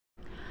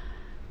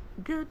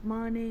Good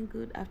morning,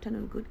 good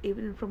afternoon, good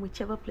evening from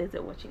whichever place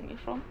you're watching me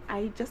from.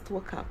 I just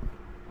woke up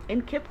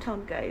in Cape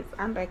Town, guys,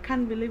 and I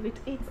can't believe it.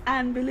 It's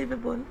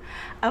unbelievable.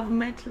 I've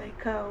met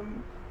like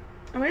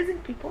amazing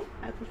people,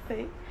 I could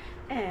say,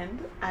 and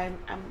I'm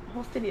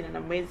hosted in an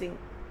amazing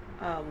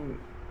how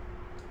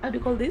do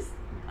you call this?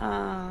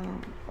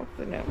 What's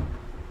the name?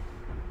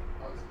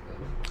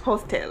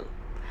 Hostel.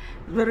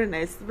 Very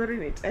nice, very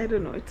neat. I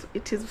don't know.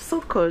 It is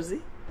so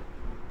cozy.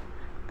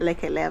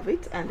 Like I love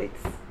it, and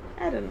it's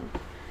I don't know,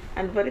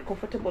 and very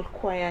comfortable,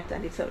 quiet,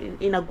 and it's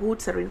in a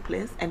good serene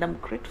place, and I'm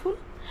grateful.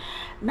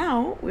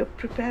 Now we're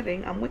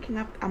preparing. I'm waking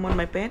up. I'm on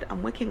my bed.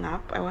 I'm waking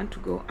up. I want to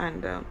go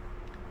and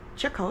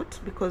check out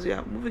because we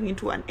are moving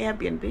into an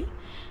Airbnb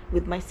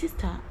with my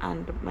sister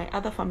and my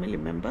other family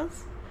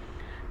members.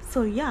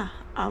 So yeah,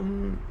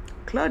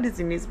 Claude is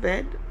in his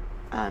bed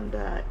and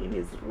in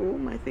his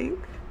room, I think.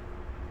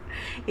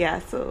 Yeah,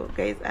 so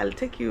guys, I'll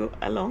take you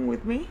along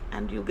with me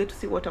and you'll get to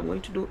see what I'm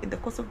going to do in the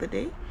course of the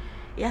day.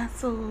 Yeah,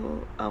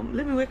 so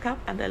let me wake up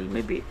and I'll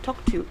maybe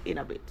talk to you in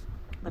a bit.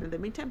 But in the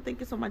meantime, thank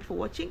you so much for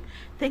watching.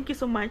 Thank you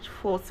so much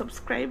for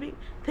subscribing.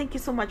 Thank you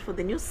so much for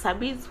the new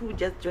subbies who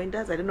just joined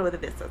us. I don't know whether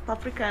they're South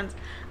Africans.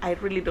 I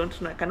really don't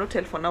know. I cannot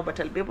tell for now, but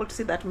I'll be able to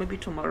see that maybe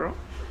tomorrow.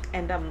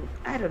 And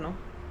I don't know.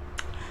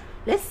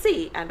 Let's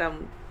see. And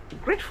I'm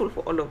grateful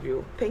for all of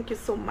you. Thank you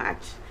so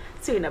much.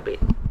 See you in a bit.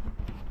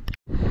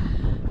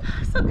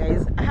 So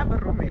guys, I have a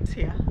roommate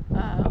here.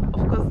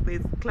 Of course,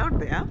 there's Cloud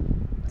there.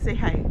 Say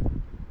hi.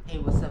 Hey,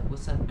 what's up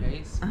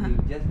guys? We're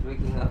just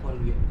waking up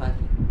and we're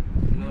partying.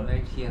 You know,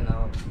 right here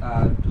now.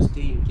 To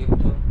stay in Cape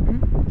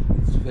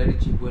Town, it's very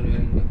cheap when you're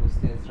in the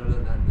hostels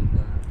rather than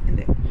In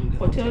the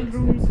hotel hotels.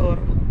 rooms or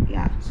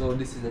yeah. So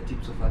this is the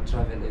tips of a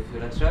traveler. If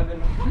you're a traveler,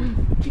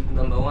 tip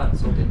number one,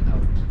 sort it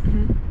out.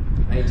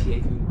 Right here,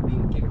 if you be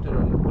in Cape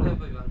Town or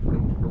wherever you want to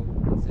go,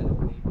 instead of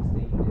maybe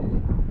staying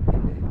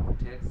in the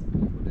hotels,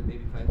 or the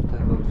maybe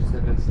 5-star or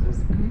 7 stars,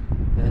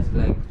 that's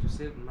like to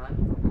save money.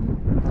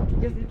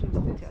 Just need to do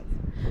hotels.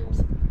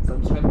 So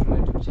subscribe to my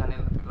YouTube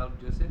channel at Cloud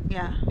Joseph.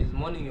 Yeah. This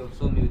morning you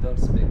saw me without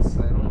specs, so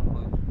I don't know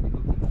how it will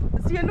be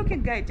looking. So you're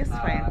looking guy just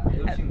fine.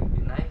 Everything will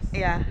be nice.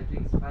 Yeah.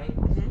 Everything's fine.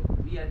 So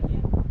we are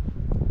here.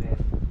 Then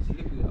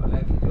sleep with our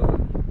luggage over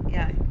here.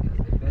 Yeah.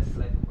 That's the best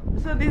life of a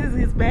So this is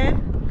his bed.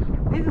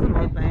 This is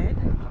my bed.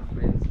 our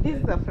friends. This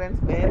is a friend's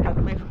bed.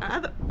 And my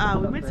other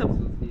we met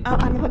some.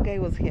 Another guy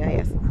was here.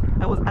 Yes,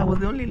 I was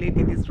the only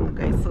lady in this room,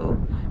 guys. So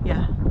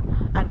yeah,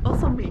 and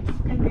also me.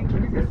 Can you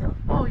introduce yourself?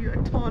 Oh, you're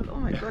tall. Oh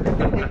my God.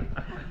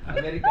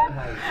 American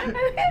high.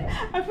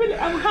 I feel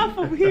like I'm half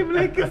of him.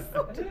 Like, can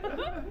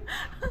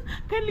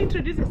you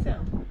introduce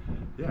yourself?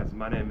 Yes,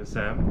 my name is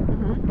Sam.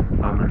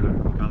 I'm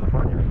originally from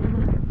California.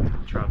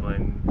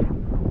 Traveling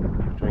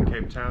between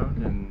Cape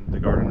Town and the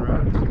Garden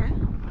Route. Okay.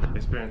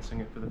 Experiencing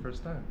it for the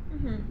first time.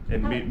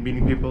 And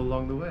meeting people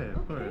along the way,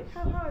 of course.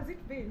 How has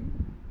it been?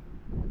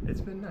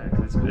 It's been nice.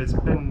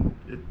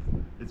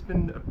 It's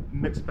been a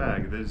mixed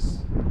bag. There's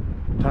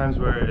times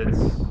where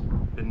it's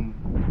been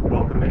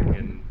welcoming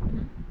and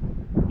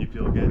you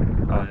feel good,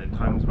 and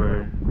times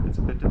where it's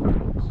a bit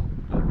difficult.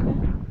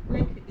 Okay.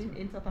 Like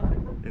in South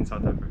Africa? In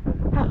South Africa.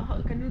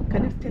 How can you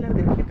tell us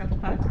the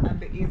difficult part and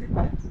the easy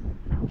part?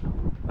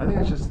 I think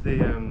it's just the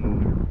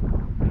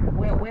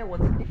Where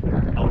was it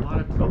difficult?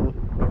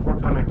 before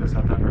coming to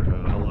South Africa,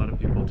 a lot of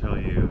people tell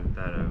you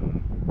that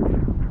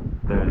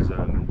there's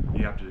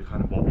you have to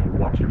kind of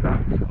watch your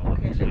back.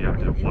 Okay, So you have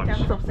to in watch.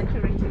 terms of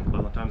security. A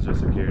lot of times there's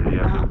security. You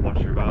have to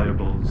watch your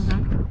valuables.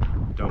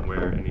 Don't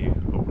wear any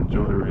open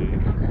jewelry.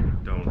 Okay.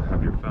 Don't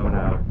have your phone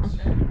out.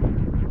 Okay.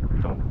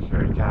 Don't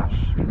carry cash.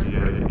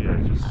 Yeah,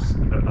 just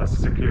a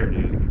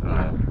security.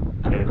 A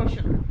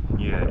precaution.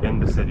 Yeah, in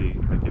the city,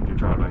 like if you're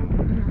traveling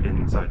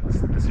inside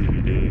the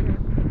CBD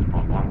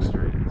on long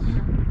streets,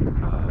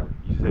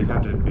 you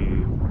have to be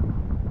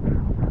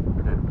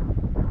a bit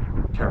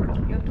careful.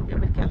 You have to be a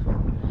bit careful.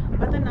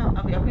 But then now,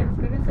 have you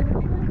experienced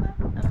anything like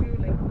that? Have you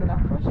been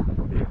approached?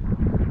 Yeah.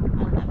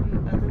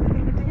 And has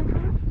anything been taken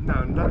from you? No,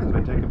 nothing's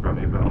been taken from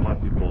me, but a lot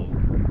of people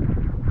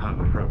have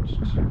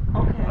approached.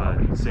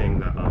 Okay. Seeing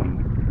that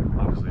I'm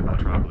obviously a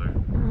traveler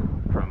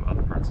from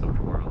other parts of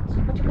the world.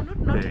 But you cannot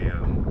not.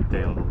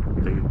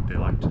 They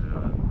like to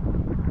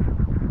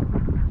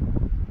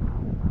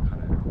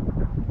kind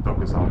of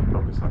focus on.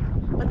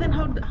 But then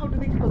how do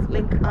they, because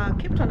like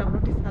Cape Town I've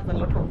noticed has a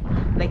lot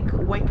of like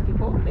white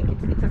people, like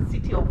it's a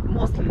city of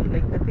mostly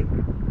like I think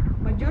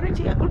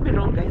majority, I could be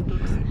wrong guys,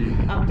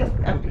 just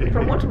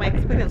from what my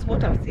experience,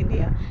 what I've seen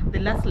here the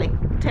last like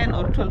 10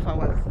 or 12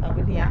 hours I've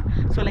been here,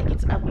 so like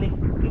it's like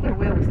even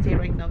where we stay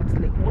right now it's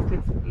like mostly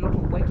it's a lot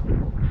of white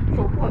people.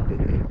 So who are they,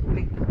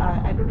 like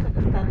I don't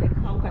understand like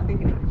how can they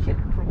differentiate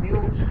from you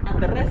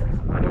and the rest?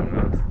 I don't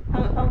know.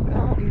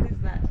 How easy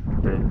is that?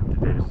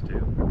 They just do.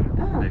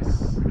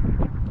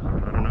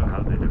 I don't know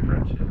how they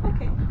differentiate.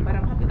 Okay, but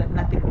I'm happy that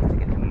nothing was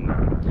taken from you. No.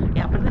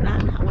 Yeah, but then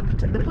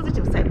the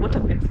positive side, what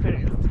have you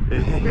experienced?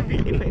 Maybe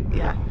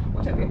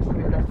what have you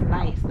experienced that's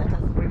nice, that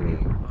has really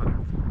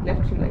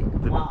left you like,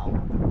 wow.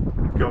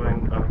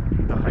 Going up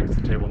the hikes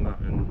to Table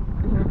Mountain,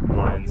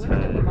 Lion's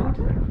Head.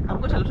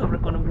 I've got a lot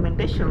of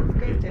recommendations,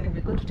 guys. Telling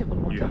me go to Table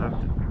Mountain. You have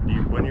to,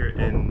 when you're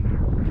in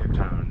Cape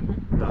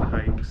Town, the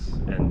hikes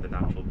and the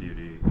natural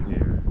beauty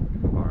here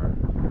are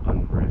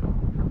unreal.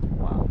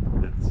 Wow.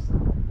 It's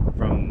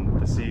from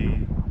the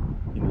sea,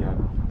 and you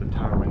have the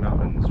towering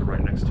mountains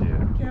right next to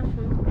you.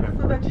 Careful.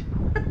 So that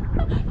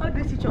how do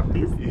you switch off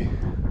this?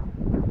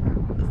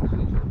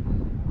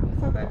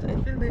 So that I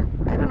feel that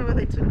I don't know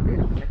whether it will be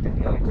reflected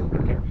here or it will be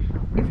okay.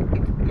 If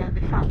yeah,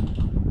 the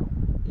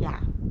fan. Yeah.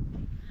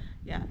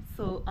 Yeah.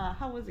 So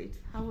how was it?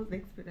 How was the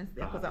experience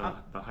there?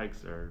 The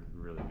hikes are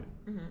really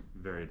good.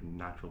 Very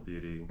natural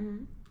beauty,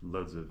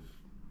 loads of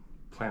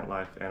plant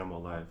life,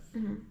 animal life.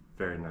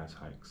 Very nice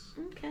hikes.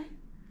 Okay.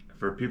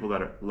 For people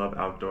that love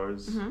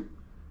outdoors,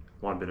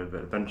 want a bit of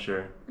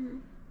adventure,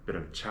 bit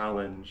of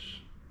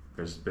challenge.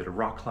 There's a bit of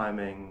rock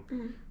climbing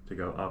to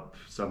go up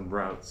some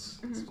routes.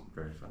 It's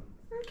very fun.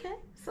 Okay.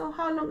 So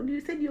how long?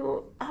 You said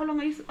how long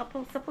are you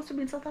supposed to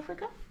be in South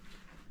Africa?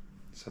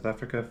 South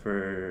Africa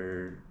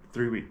for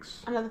 3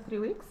 weeks. Another 3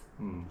 weeks?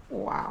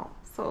 Wow.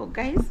 So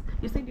guys,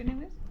 you said your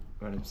name is?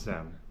 My name's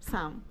Sam.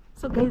 Sam.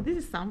 So guys, this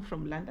is Sam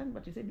from London,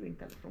 but you said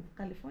you're from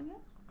California?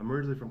 I'm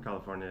originally from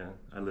California.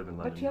 I live in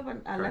London. But you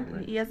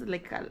have he has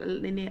like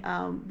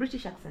a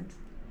British accent.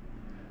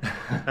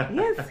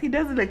 Yes, he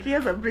does. Like he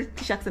has a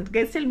British accent.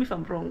 Guys, tell me if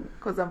I'm wrong,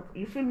 because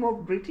you feel more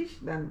British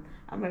than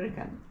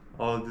American.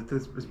 Oh,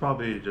 this is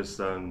probably just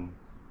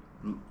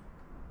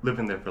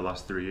living there for the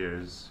last 3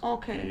 years.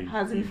 Okay,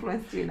 has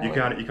influenced you. You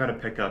kind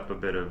of pick up a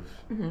bit of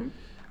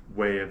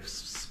way of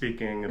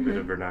speaking, a bit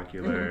of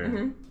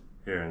vernacular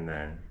here and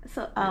there.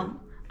 So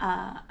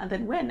and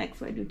then where next?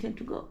 Where do you intend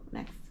to go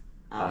next?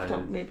 After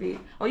maybe?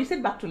 Oh, you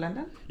said back to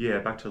London? Yeah,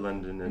 back to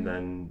London and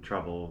then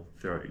travel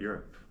throughout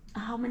Europe.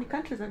 How many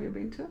countries have you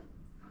been to?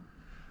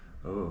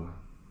 Oh,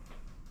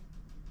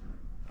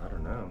 I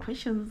don't know.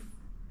 Questions.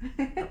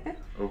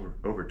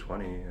 over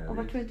 20.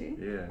 Over 20?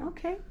 Yeah.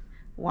 Okay.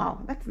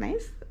 Wow, that's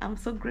nice. I'm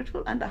so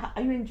grateful. And are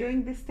you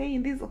enjoying this stay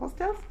in these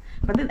hostels?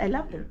 But then I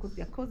love them because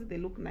they're cozy, they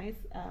look nice.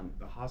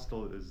 The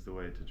hostel is the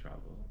way to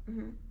travel,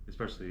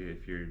 especially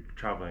if you're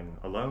traveling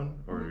alone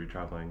or you're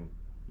traveling,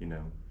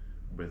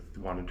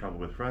 want to travel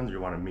with friends or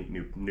you want to meet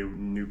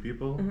new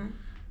people.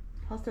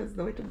 Hostel is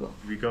the way to go.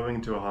 If you're going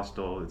into a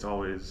hostel, it's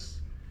always,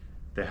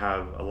 they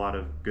have a lot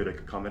of good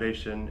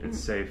accommodation. It's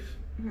safe.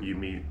 You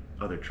meet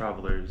other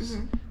travelers.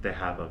 They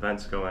have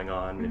events going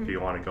on. If you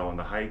want to go on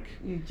the hike,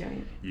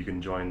 you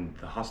can join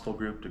the hostel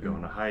group to go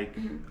on a hike.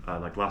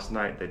 Like last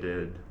night, they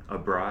did a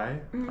braai,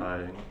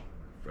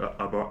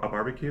 a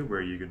barbecue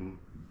where you can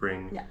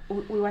bring. Yeah,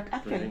 we were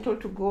actually told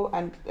to go,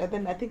 and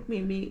then I think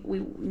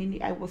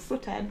I was so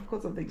tired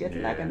because of the jet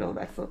lag and all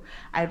that, so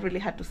I really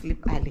had to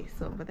sleep early.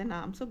 So, but then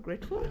I'm so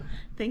grateful.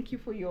 Thank you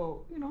for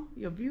your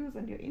views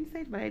and your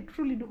insight. But I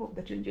truly do hope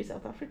that you enjoy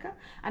South Africa.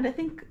 And I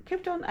think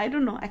Cape Town, I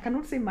don't know, I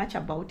cannot say much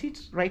about it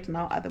right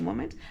now at the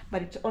moment,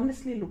 but it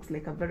honestly looks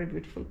like a very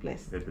beautiful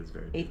place. It is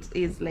very. It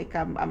is like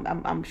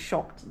I'm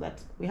shocked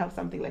that we have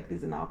something like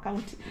this in our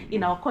county,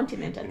 in our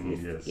continent at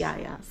least. Yes.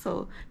 Yeah.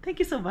 So thank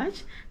you so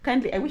much.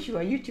 Kindly, I wish you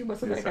were a YouTuber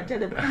so that I can tell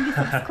them kindly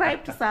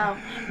subscribe to Sam.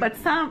 But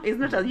Sam is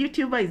not a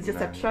YouTuber; he's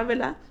just a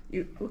traveler.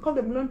 We call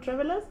them lone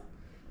travelers.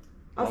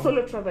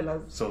 Solo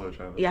travelers. Solo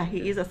traveler. Yeah,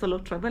 he is a solo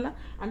traveler,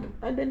 and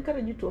I'd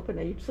encourage you to open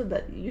a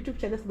YouTube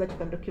channel so that you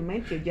can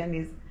document your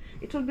journeys.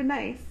 It will be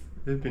nice.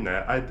 It'd be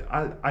nice.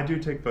 I do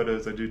take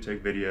photos. I do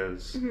take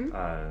videos.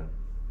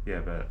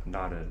 Yeah, but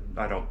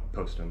I don't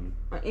post them.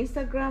 On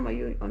Instagram? Are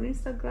you on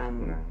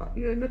Instagram? No.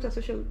 You're not a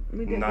social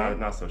media guy?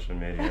 Not social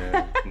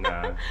media.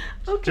 No.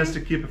 Okay. Just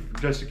to keep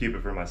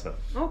it for myself.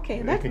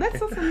 Okay,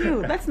 that's also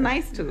new. That's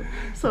nice too.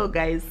 So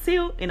guys, see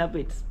you in a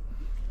bit.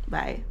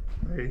 Bye.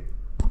 Bye.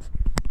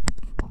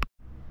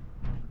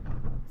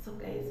 So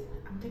guys,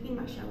 I'm taking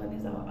my shower.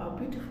 These are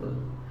beautiful.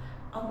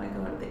 Oh my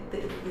god,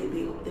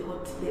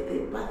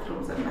 the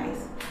bathrooms are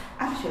nice.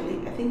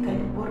 Actually, I think I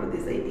borrowed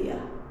this idea.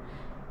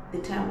 The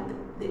time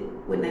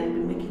when I'll be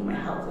making my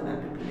house, when I'll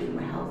be building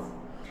my house,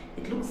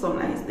 it looks so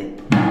nice.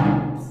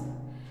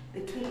 The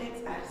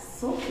toilets are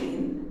so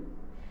clean,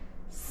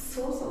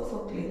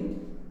 so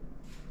clean.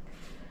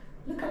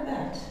 Look at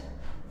that.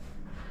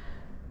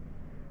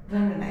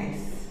 Very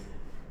nice.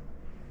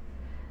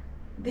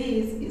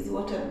 This is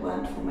what I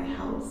want for my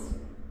house.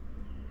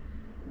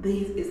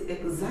 This is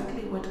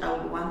exactly what I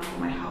would want for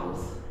my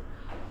house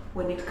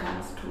when it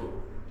comes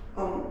to,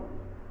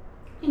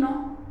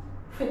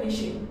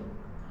 finishing.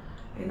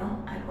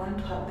 I want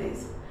to have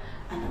this,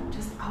 and I'm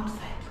just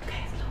outside.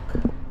 Guys,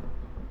 look.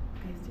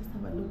 Guys, just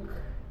have a look.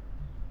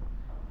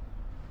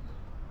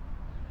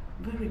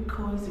 Very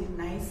cozy,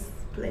 nice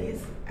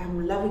place.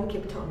 I'm loving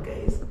Cape Town,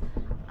 guys.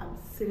 I'm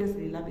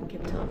seriously loving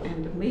Cape Town.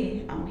 And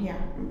me, I'm here.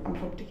 I'm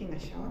from taking a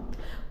shower.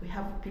 We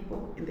have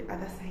people in the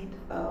other side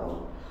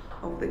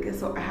of the guests,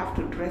 so I have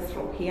to dress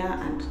from here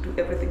and do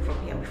everything from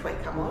here before I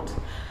come out.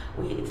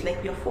 It's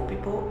like we are 4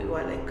 people. We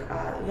were like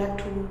we had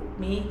 2,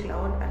 me,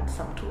 Cloud, and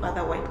some 2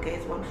 other white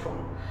guys, one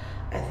from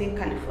I think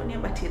California,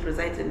 but he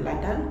resides in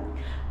London,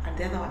 and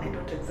the other one I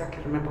don't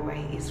exactly remember where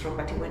he is from,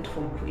 but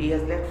he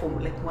has left for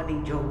like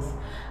morning jogs.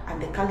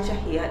 And the culture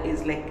here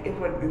is like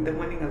everyone in the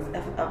morning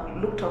I've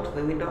looked out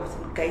the window of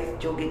some guys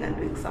jogging and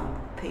doing some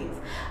things,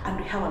 and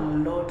we have a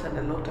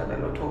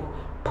lot of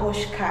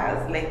posh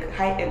cars, like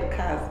high-end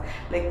cars.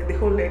 Like the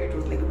whole night it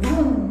was like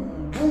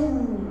boom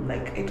boom,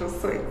 like it was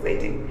so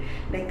exciting.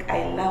 Like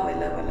I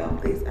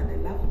love this, and I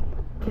love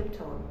Cape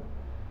Town.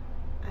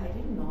 I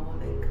didn't know,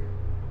 like,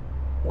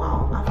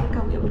 wow,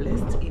 Africa, we are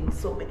blessed in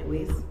so many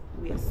ways.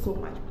 We are so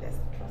much blessed,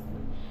 trust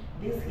me.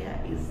 This here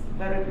is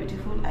very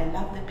beautiful. I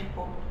love the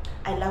people.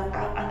 I love,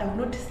 and I've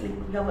noticed like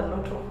we have a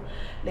lot of,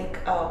 like,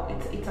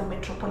 it's a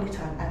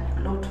metropolitan,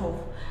 and a lot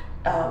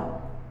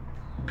of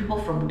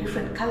people from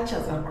different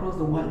cultures across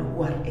the world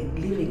who are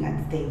living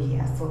and staying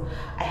here. So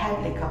I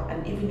had like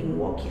an evening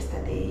walk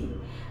yesterday,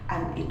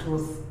 and it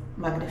was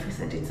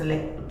magnificent. It's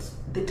like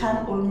the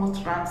town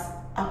almost runs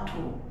up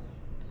to,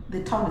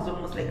 the town is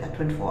almost like a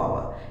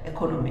 24-hour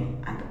economy,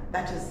 and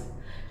that is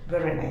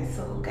very nice.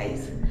 So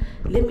guys,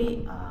 let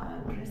me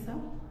dress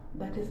up.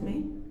 That is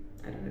me.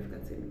 I don't know if you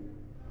can see me.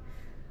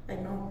 I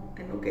know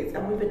guys,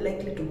 I'm even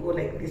likely to go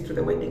like this to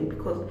the wedding,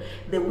 because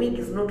the wig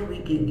is not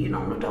wigging, you know.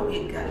 I'm not a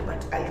wig girl,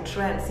 but I'll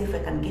try and see if I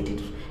can get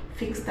it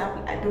fixed up.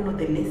 I don't know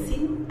the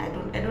lacing. I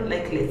don't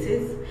like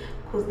laces,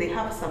 because they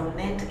have some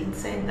net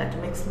inside that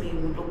makes me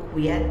look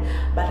weird,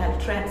 but I'll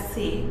try and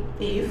see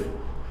if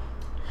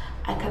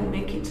I can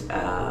make it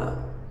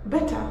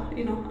better,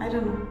 you know. I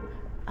don't know.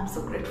 I'm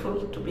so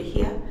grateful to be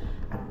here.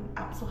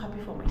 I'm so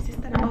happy for my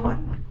sister, number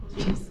one,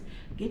 because she's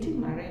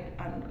getting married,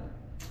 and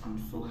I'm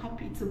so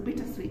happy. It's a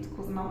bittersweet,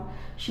 because now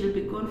she'll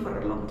be gone for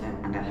a long time,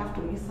 and I'll have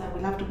to miss her.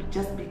 We'll have to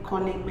just be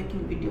calling,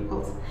 making video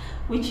calls,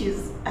 which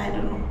is, I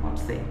don't know what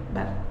to say,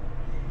 but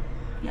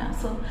yeah.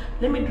 So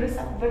let me dress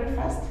up very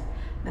fast,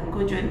 then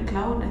go join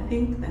Cloud, I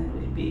think. Then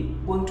we'll be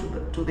going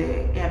to the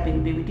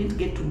Airbnb. We didn't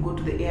get to go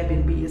to the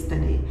Airbnb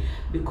yesterday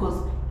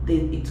because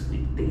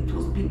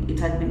it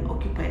had been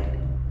occupied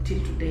till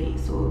today.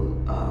 So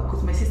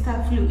because my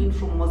sister flew in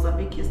from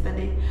Mozambique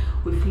yesterday,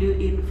 we flew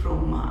in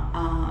from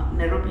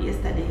Nairobi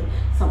yesterday,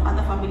 some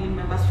other family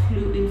members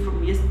flew in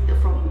from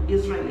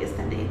Israel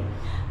yesterday,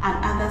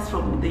 and others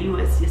from the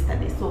US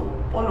yesterday. So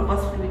all of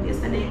us flew in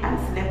yesterday and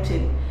slept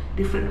in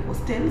different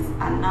hostels,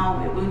 and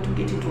now we're going to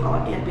get into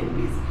our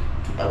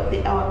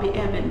Airbnbs, our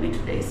Airbnb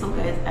today. So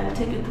guys, I'll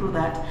take you through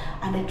that,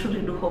 and I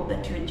truly do hope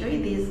that you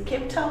enjoy this.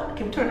 Cape Town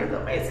is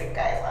amazing,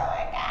 guys. Oh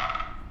my god.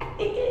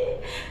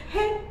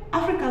 Hey,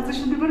 Africans, we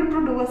should be very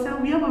proud of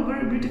ourselves. We have a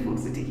very beautiful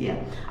city here.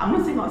 I'm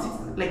not saying our city,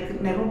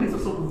 like Nairobi is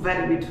also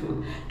very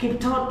beautiful. Cape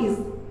Town is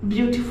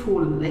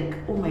beautiful, like,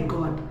 oh my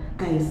god,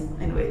 guys.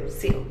 Anyway,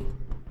 see you.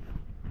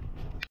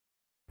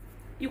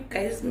 You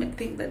guys may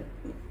think that,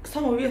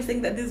 some of you are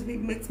saying that this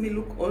wig makes me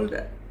look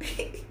older.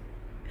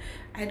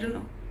 I don't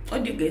know.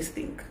 What do you guys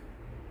think?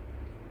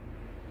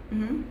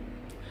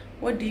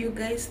 What do you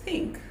guys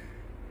think?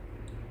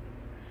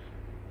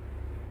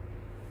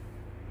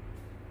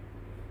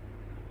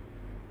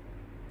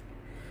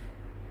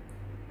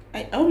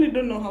 I only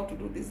don't know how to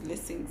do these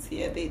lacings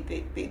here.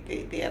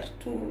 They're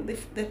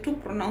too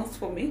pronounced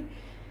for me.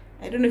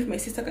 I don't know if my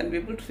sister can be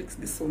able to fix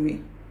this for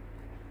me.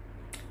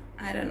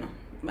 I don't know,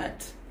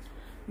 but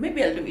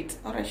maybe I'll do it,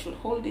 or I should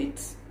hold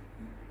it.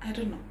 I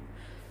don't know.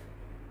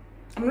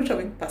 I'm not a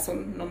wig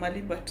person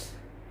normally, but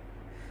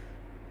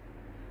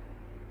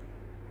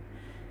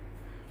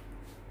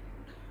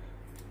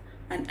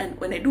and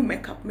when I do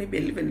makeup, maybe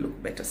I'll even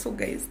look better. So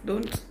guys,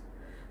 don't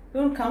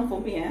come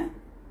for me, eh?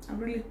 I'm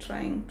really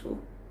trying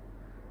to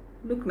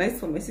look nice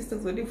for my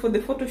sister's wedding, for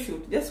the photo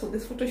shoot, just for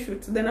this photo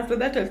shoot. Then after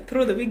that, I'll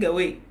throw the wig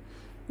away.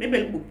 Maybe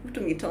I'll be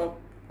putting it on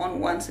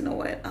once in a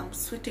while. I'm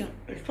sweating.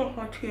 It's so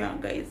hot here,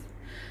 guys.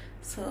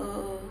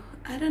 So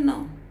I don't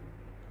know.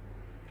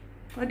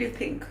 What do you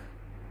think?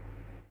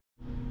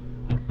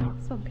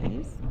 So guys,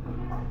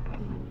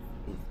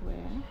 this is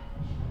where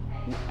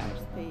we are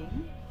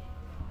staying.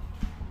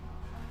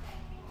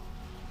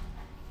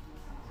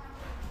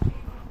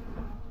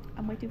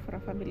 I'm waiting for a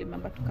family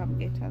member to come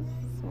get us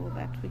so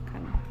that we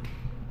can,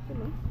 you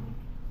know.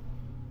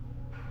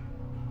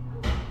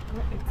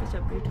 Oh, it's such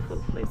a beautiful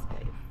place,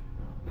 guys.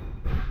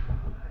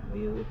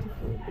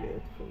 Beautiful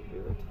place.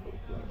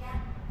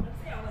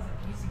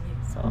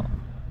 So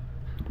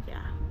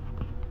yeah.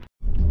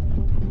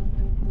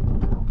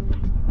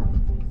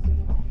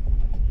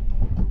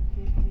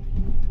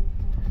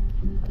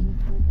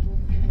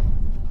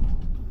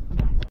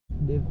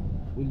 Dave,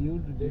 will you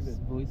do this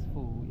voice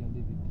for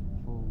David?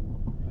 For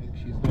like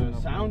she's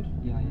The sound?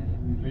 Yeah.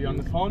 Are you on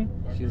the phone?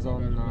 She's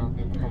on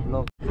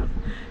vlog.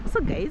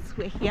 So guys,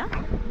 we're here.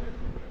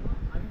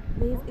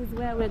 This is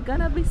where we're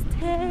gonna be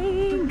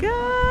staying,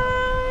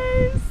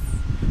 guys.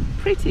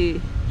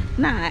 Pretty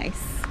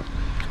nice.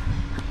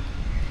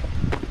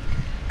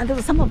 And those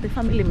are some of the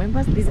family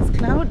members. This is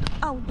Cloud.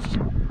 Ouch.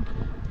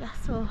 Yeah,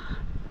 so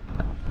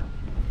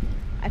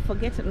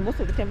forget, and most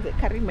of the time I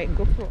carry my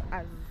GoPro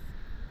as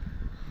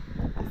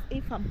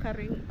if I'm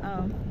carrying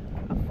a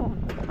phone.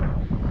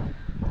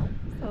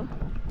 So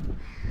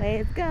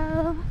let's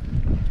go.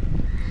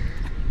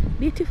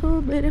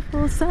 Beautiful,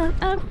 beautiful South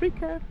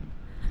Africa.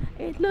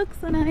 It looks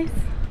so nice.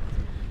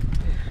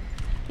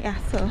 Yeah,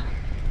 so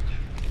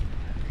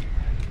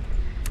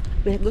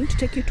we're going to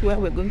take you to where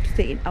we're going to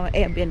stay in our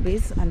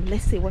Airbnbs, and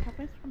let's see what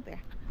happens from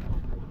there.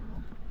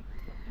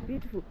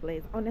 Beautiful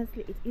place.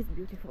 Honestly, it is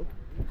beautiful.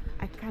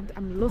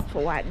 I'm lost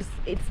for words.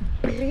 It's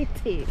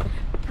pretty.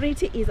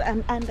 Pretty is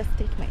an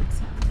understatement.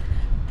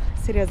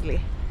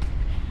 Seriously.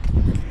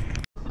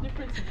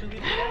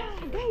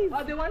 Guys,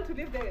 oh, they want to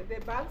leave the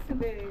bags in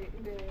the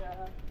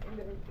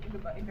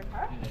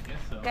car? I guess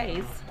so.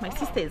 guys, my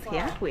sister is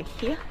here. We're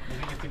here.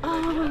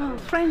 Oh,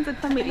 friends and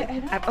family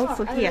are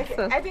also here.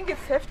 So I think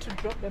it's safe to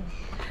drop them.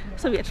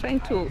 we are trying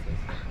to.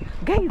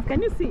 Guys,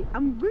 can you see?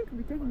 I'm going to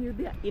be taking you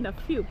there in a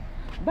few,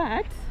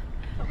 but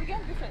We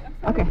can do it.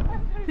 okay,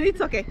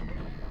 it's okay.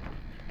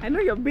 I know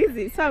you're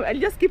busy, so I'll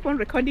just keep on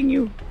recording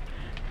you.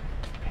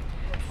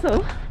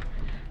 So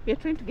we are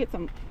trying to get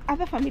some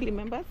other family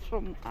members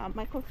from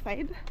Michael's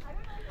side.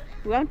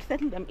 We want to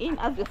settle them in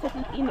as we're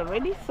settled in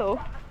already. So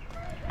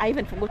I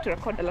even forgot to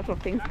record a lot of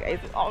things, guys.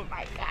 Oh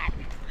my god,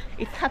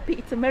 it's happy.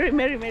 It's a merry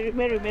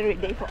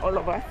day for all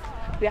of us.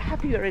 We are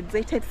happy, we are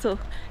excited. So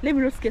let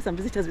me not scare some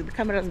visitors with the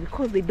cameras,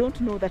 because they don't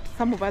know that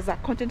some of us are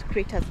content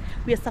creators.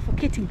 We are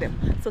suffocating them.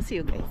 So see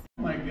you guys.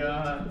 Oh my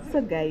god.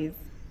 So guys,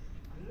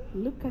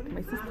 look at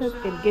my sister's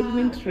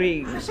engagement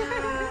ring.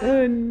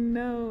 Oh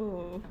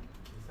no.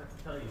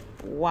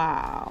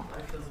 Wow.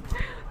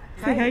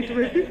 Say hi to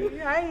my people.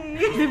 Hi.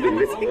 They've been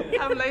missing.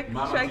 I'm like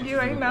Shaggy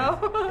right now.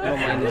 No,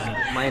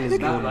 mine is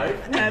gold.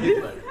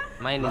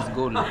 Mine is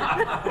gold.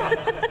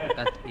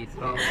 That is.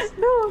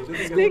 No,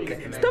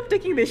 like, stop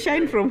taking the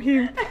shine from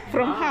him,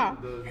 from her.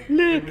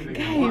 Look,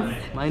 guys,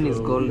 Mine is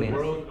golden.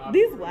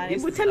 this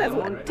one. But tell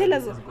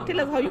us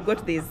how you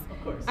got this.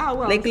 Ah,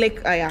 well. Like,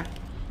 yeah.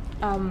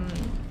 Let me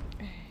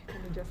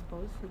just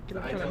pause.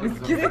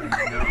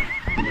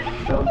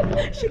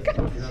 She's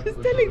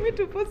telling me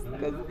to post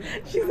because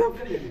she's a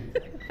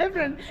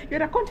everyone.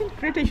 You're a content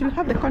creator. You should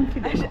have the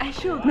confidence. I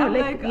should. No,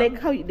 I'm like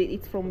how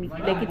it's from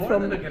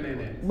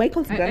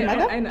Michael's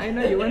grandmother. I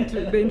know you want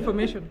the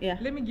information. Yeah.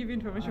 Let me give you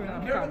information when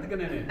I'm calm.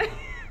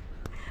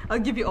 I'll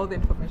give you all the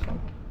information.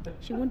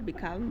 She won't be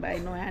calm, but I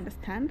know I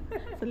understand.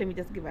 So let me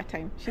just give her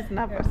time. She's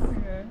nervous.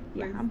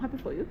 Yeah, I'm happy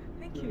for you.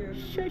 Thank you.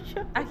 Sure.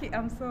 Actually,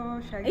 I'm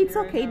so shaggy. It's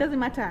right okay. It now. doesn't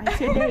matter.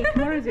 It's your day.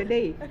 Tomorrow is your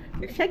day.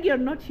 Shaggy or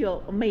not,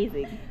 you're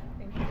amazing.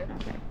 Thank you.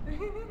 Okay.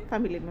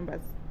 Family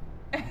members.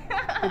 They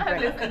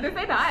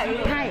said hi.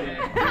 Hi.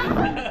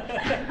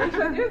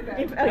 Introduce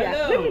them. Oh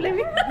yeah. Let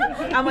me.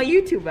 I'm a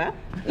YouTuber.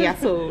 Yeah.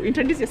 So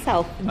introduce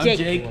yourself. I'm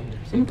Jake.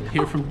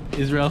 Here from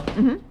Israel.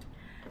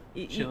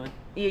 Chilling.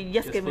 You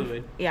just came in.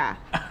 fluid. Yeah.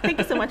 Thank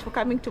you so much for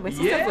coming to my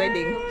sister's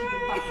wedding.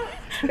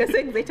 We're so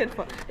excited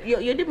for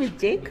your name is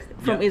Jake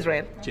from Yeah.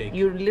 Israel. Jake.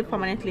 You live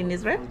permanently in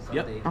Israel?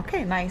 Yep.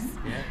 Okay, nice.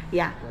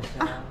 Yeah.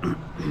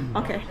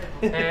 Okay.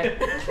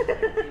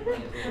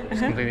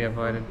 Just completely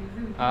avoided.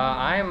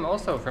 I am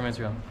also from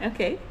Israel,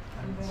 Okay.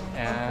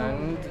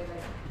 and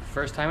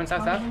first time in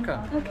South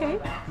Africa. Okay.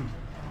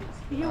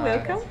 You're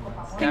welcome.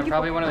 Yeah, I'm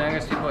probably one of the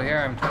youngest people here.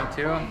 I'm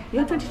 22.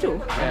 You're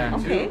 22. Yeah.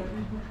 Okay.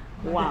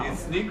 Wow.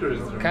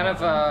 Kind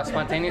of a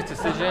spontaneous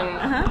decision.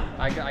 Uh-huh.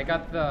 I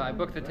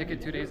booked the ticket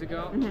 2 days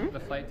ago, the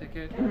flight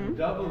ticket.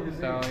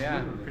 So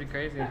yeah, pretty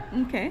crazy.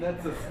 Okay.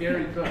 That's a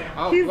scary thought.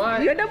 Oh,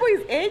 what? Your double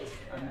is age?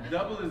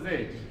 Double his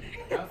age.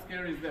 How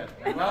scary is that?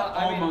 Well,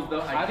 I mean, Almost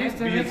double. I can't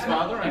obviously be his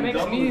father. it I'm makes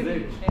double me his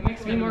age. it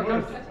makes me more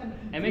comfortable.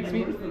 It makes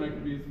me I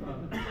could be his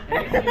father.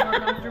 more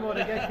comfortable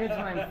to get kids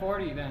when I'm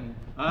 40. Then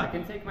I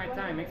can take my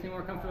time. It makes me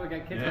more comfortable to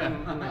get kids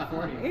when I'm like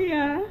 40.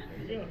 Yeah.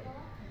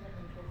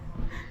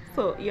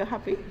 So you're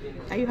happy?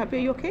 Are you happy? Are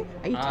you okay?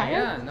 Are you tired?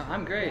 Yeah, no,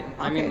 I'm great.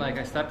 I Okay. mean, like,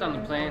 I slept on the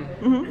plane.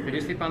 Did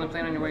you sleep on the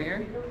plane on your way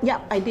here?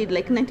 Yeah, I did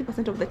like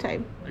 90% of the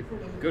time.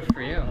 Good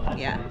for you.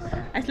 Yeah,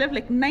 I slept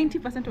like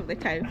 90% of the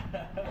time.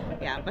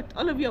 Yeah, but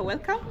all of you are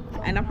welcome,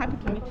 and I'm happy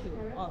to meet you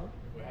all.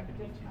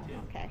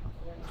 Okay,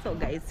 so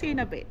guys, see you in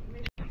a bit.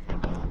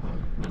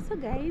 So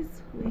guys,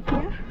 we're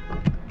here.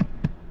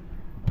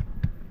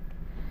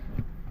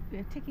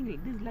 We're taking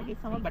like this luggage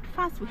somewhere, but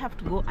first we have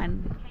to go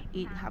and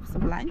have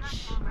some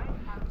lunch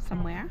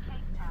somewhere.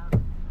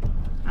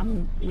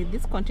 I'm with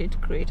this content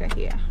creator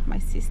here, my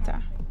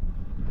sister,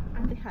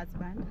 and the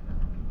husband.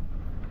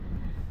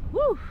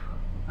 Woo!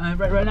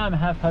 Right now I'm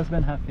half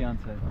husband, half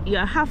fiance.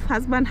 You're half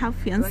husband, half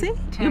fiance.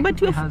 Like, But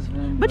you're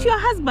husband, but you're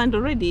husband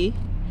already.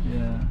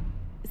 Yeah.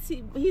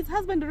 See, he's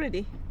husband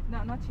already.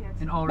 No, not yet.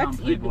 An all-round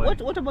But you, playboy.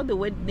 what about the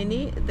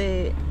wedding?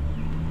 The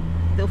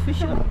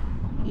official?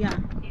 Yeah.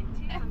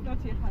 Not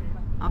yet,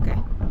 husband. Okay.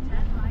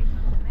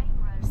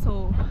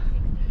 So,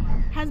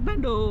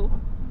 husband or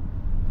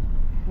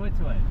What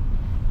toy?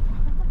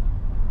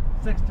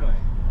 Sex toy.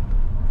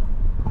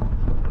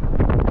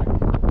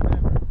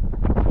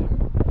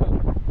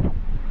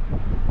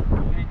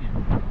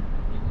 Companion.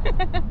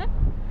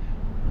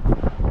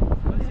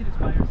 Let's see this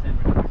fire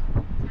sandwich.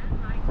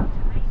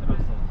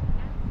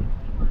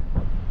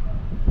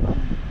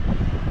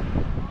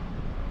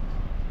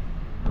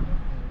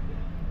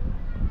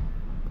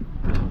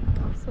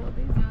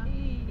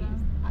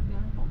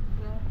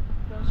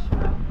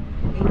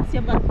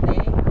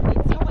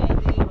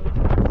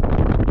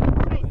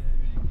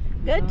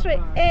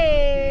 tray.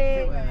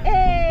 Hey,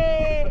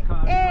 hey,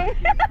 hey,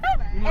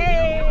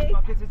 hey.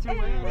 It's your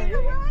way.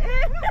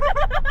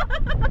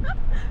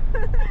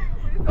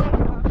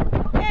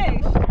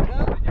 Hey,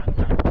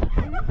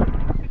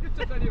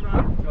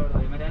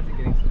 Totally. My dad's a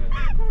gangster.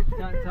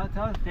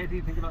 Tell us, Dad, do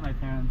you think about my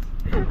parents?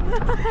 no,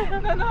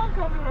 I'm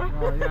coming around.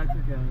 Oh, yeah, it's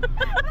okay.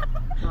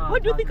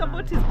 What do you think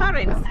about his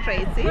parents,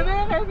 Tracy? Very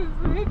nice and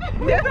sweet.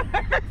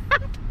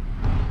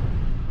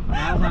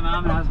 How's my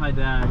mom and how's my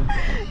dad?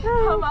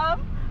 Her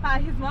mom,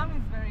 his mom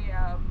is very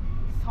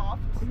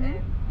soft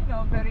and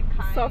very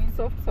kind.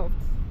 Soft.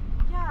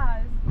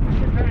 Yeah,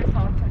 she's very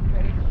soft and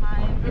very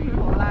kind, very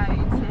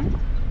polite.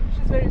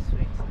 She's very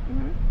sweet.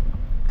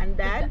 And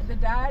dad? The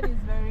dad is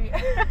very.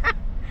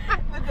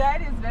 The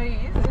dad is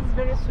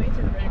very sweet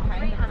and very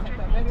kind.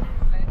 And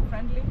very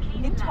friendly.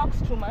 He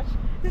talks too much.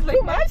 He's like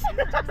Too much? He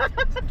talks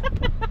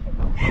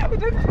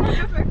too much.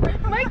 Just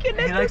like Mike, you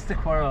He likes to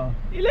quarrel.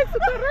 He likes to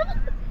quarrel?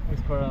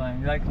 He's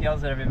quarreling. He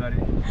yells at everybody.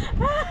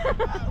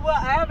 well,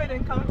 I haven't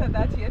encountered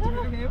that yet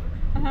with him.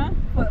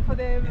 For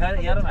the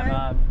He yelled at my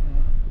mom.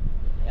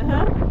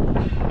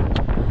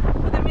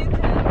 For the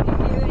meantime,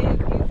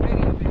 he's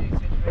very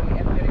sweet, really,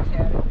 and very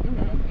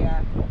caring.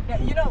 Yeah.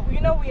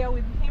 You know, we are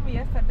with him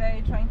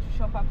yesterday, trying to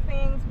shop up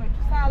things, going to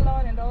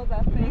salon and all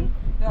that thing.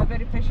 They are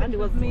very patient And he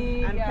was with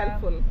me. and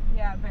helpful.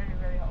 Yeah,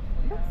 very helpful.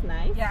 That's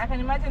nice. Yeah, I can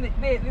imagine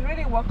they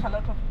really walked a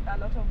lot of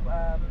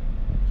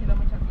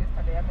kilometers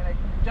yesterday. I mean, like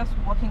just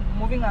walking,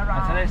 moving around.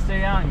 That's how they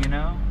stay young,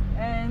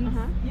 And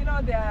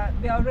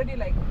they're already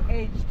like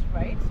aged,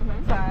 right? So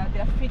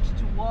they're fit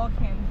to walk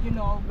and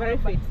Very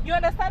fit. You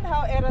understand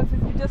how errands is?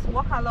 You just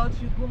walk a lot,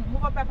 you go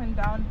move up and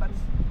down, but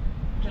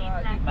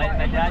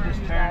My dad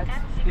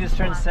just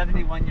turned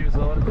 71 years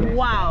old.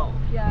 Wow.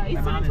 Yeah,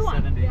 My mom is 71.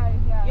 70.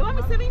 yeah. Your mom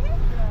is 70? My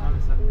mom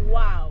is 70.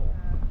 Wow.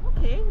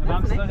 Okay. My mom's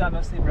That's still nice. got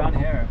mostly brown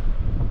hair.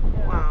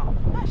 Wow.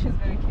 Oh, she's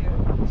very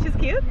cute. She's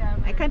cute? Yeah,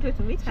 I can't wait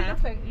to meet She her.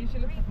 looks like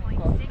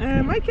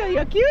Michael. Michael,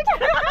 you're cute.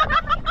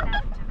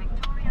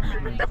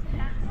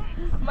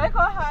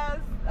 Michael has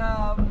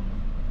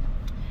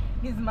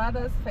his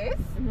mother's face,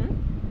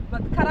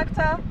 but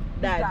character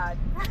Dad.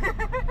 is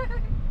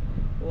dad.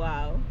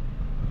 Wow.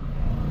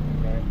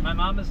 My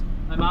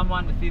mom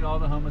wanted to feed all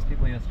the homeless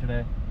people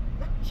yesterday.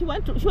 She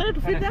wanted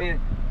to feed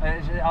them?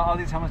 All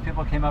these homeless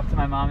people came up to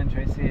my mom and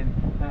Tracy,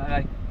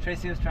 and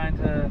Tracy was trying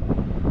to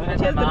limit Chase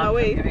my them mom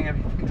away. from giving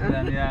everything to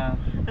them. Yeah.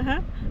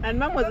 And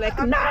mom was like,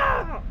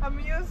 no! I'm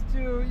used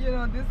to,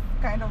 this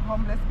kind of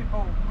homeless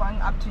people going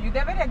up to you.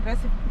 They're very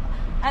aggressive.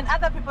 And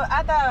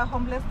other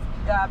homeless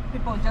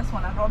people just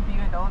want to rob you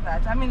and all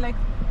that. I mean, like,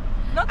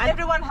 not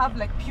everyone have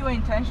like pure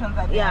intentions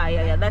that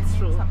Yeah, that's they need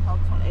true. some help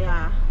from you.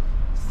 Yeah.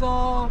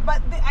 So,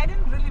 but I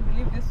didn't really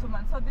believe this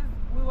woman. So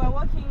we were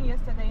working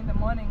yesterday in the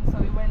morning, so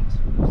we went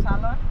to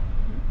salon.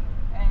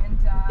 And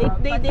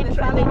They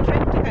tried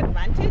to take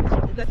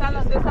advantage. the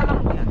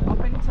salon wasn't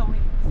open, so we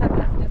decided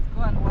let's just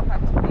go and work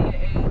at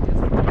PAA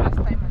just to pass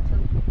time until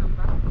we come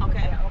back.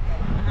 Okay. Yeah,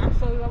 okay.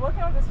 So we were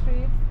walking on the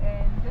streets,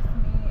 and just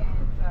me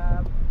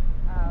and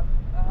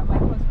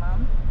Michael's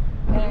mom,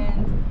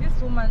 and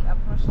this woman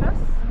approached us.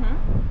 I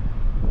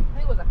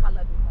think it was a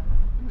colored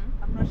woman.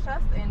 Approached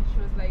us, and she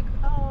was like,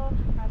 "Oh,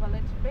 I have a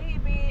little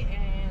baby,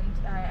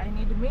 and I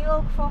need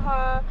milk for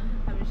her.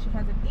 I mean, she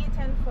hasn't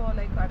eaten for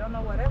like I don't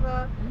know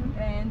whatever,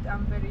 and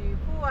I'm very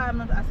poor. I'm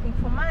not asking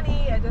for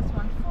money. I just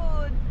want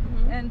food."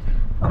 And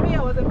for me,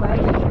 I wasn't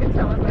buying it.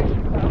 I was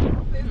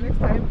like, "Please next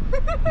time."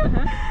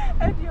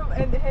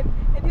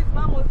 and his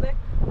mom was like,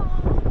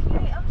 "Oh,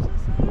 okay. I'm so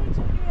sorry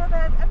to hear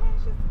that. I mean,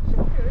 she's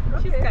good.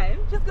 Okay. She's kind.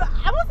 She's good.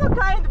 I'm also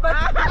kind, but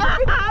I've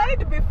been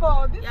kind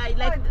before. This Yeah, is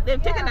like good.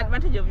 they've taken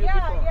advantage of you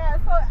before. Yeah.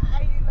 So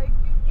I like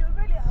you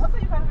really also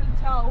you can't really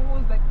tell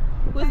who's like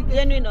Who's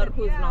genuine or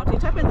who's not.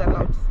 It happens a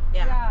lot.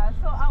 Yeah.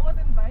 So I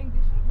wasn't buying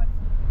this shit, but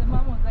the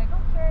mom was like,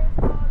 okay,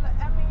 so like,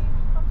 I mean,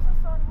 I'm so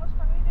sorry. What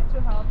can we do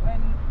to help?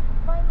 And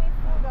buy me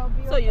food. I'll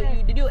be So okay.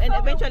 you did you and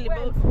So we eventually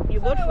went- you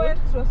so bought we food?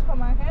 went to a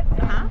supermarket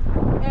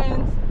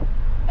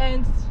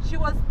and she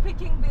was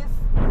picking this,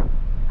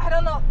 I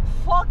don't know,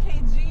 4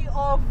 kg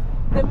of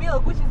the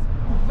milk, which is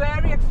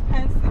very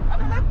expensive.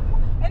 I'm like,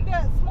 and there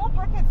are small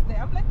packets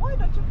there. I'm like, why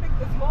don't you pick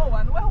the small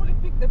one? Why will you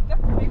pick just the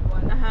big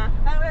one? And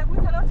I'm like, we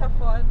cannot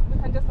afford.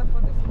 We can just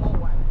afford the small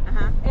one.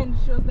 And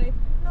she was like,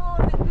 no,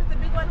 this the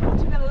big one won't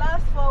even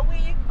last for a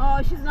week.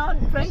 Oh, she's now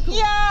trying to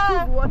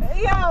prove what?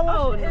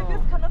 Oh, no.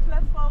 This cannot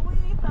last for a week.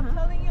 I'm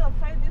telling you, I've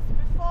tried this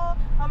before.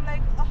 I'm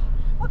like, oh,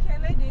 okay,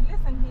 lady,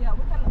 listen here.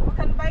 We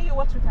can buy you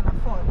what we can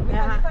afford. You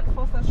can't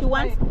force us She to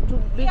wants buy. to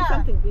bring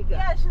something bigger.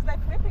 Yeah, she's like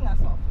ripping us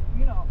off,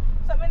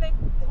 So I mean, like,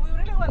 we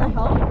really want to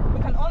help. We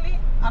can only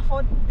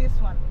afford this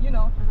one,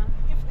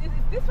 If it's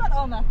this one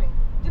or nothing,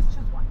 just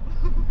choose one.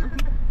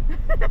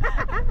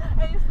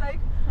 And it's like,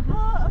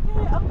 oh,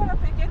 okay, I'm gonna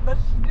pick it, but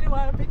she didn't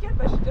want to pick it,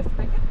 but she just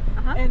picked it.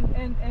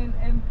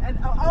 And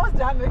I was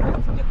done with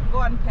it to go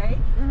and pay.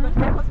 But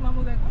Michael's mom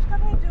was like, what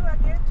can I do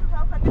again to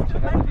help? And this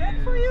is my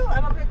rent for you.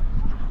 And I'm like,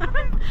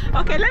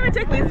 Okay, let me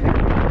take this.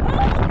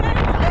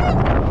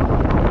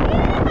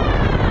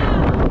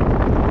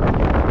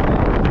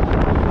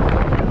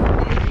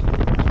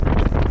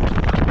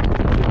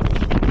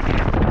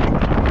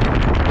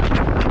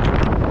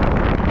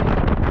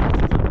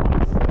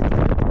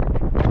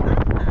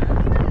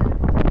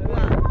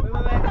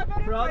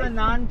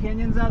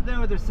 there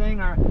what they're saying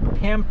are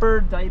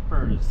pamper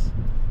diapers.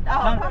 Oh,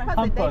 Pampa's a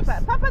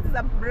diaper. Pampa's is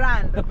a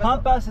brand. The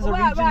Pampas is a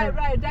region.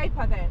 Right,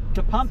 diaper then.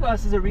 The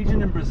Pampas is a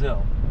region in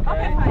Brazil.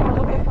 Okay, fine.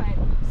 Okay,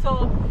 fine.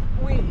 So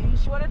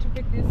she wanted to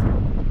pick this.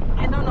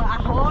 I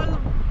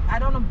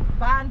don't know,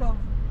 band of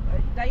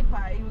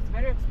diaper. It was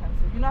very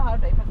expensive. You know how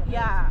diapers are.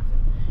 Yeah.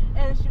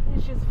 And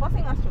she's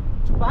forcing us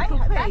to buy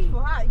that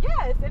for her.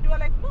 Yes, and we were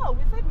like, no,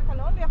 we said we can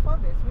only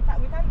afford this. We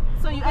can.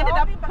 So you ended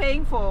up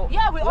paying for we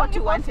what only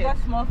you wanted. That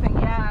small thing.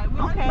 Yeah, we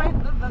Okay. only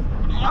buy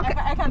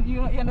I can.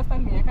 You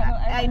understand me?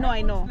 I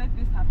know. won't let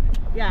this happen.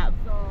 Yeah.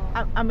 So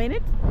A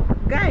minute,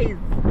 guys.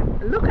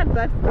 Look at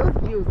those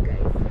views, guys.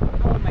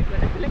 Oh my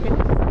god, I feel like I need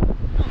to.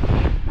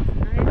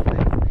 Nice.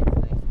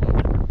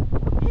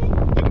 Hey,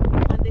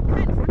 and the car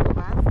in front of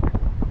us.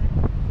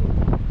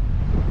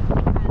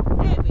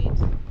 And David.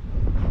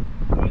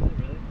 Oh, is it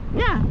really?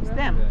 Yeah, it's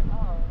them. oh.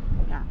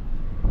 Yeah.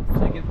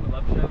 Should I give them a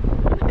love show?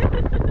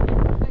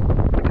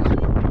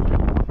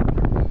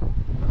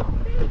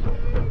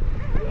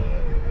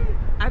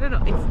 I don't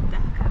know. It's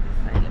dark on this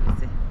side. Let me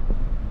see.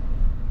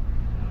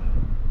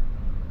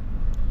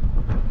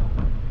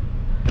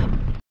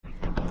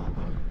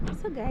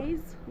 So guys,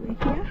 we're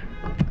here.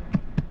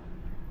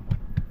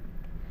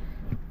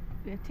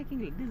 We're taking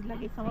this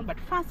luggage somewhere, but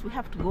first we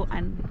have to go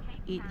and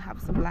have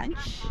some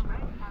lunch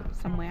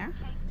somewhere.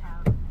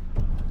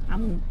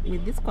 I'm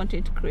with this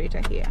content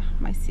creator here,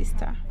 my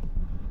sister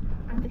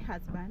and the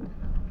husband.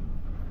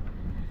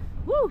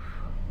 Woo!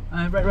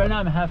 Right now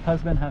I'm half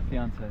husband, half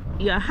fiance.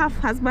 You're half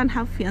husband,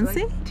 half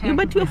fiance? Like,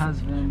 but you're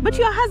husband, but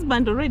you're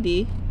husband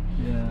already.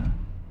 Yeah.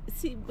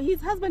 See,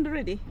 he's husband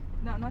already.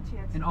 No, not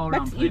yet. An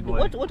all-round But you,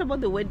 playboy. what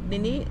about the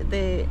wedding?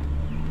 The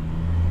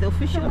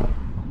official?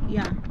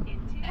 Yeah.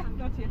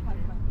 Not yet,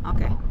 husband.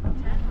 Okay.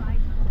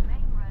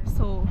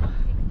 So,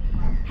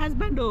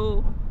 husband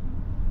or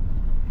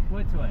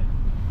Boy toy.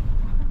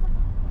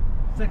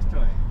 Sex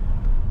toy.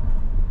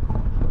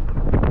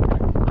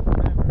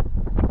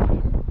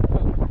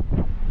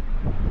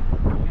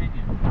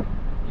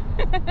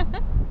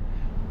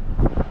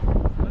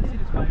 Let's see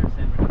this fire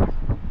sandwich.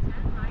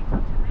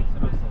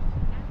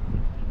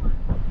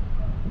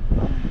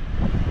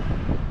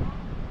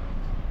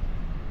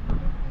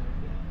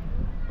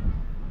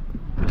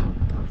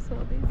 so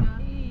this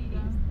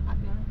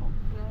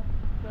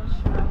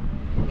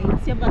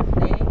it's your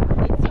birthday.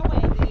 It's your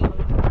wedding.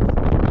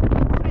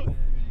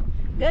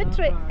 Good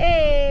trip.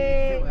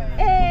 Hey,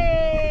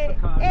 hey,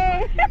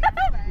 hey,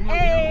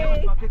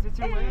 hey. It's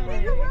your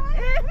wedding.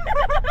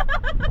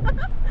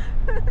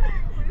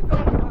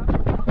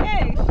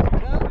 Hey,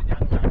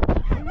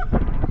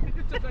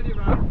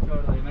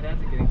 Totally. My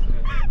dad's a gangster.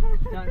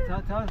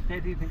 Tell us, Dad,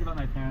 what you think about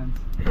my parents?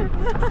 No,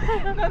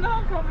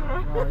 I'm coming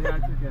wrong. Oh, yeah,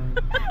 it's okay.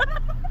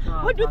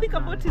 Oh, what do you think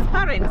about his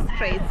parents,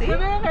 Tracy? Very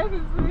nice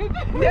and sweet.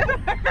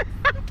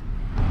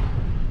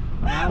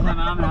 How's my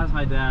mom and how's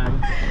my dad?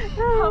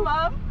 Her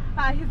mom,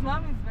 his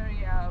mom is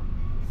very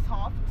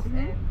soft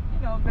and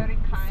very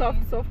kind. Soft.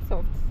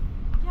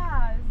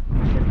 Yeah,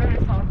 she's very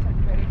soft and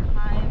very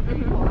kind,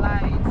 very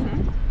polite.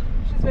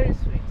 She's very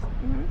sweet.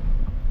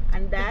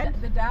 And dad?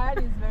 The dad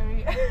is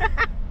very.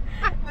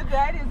 The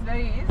dad is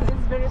very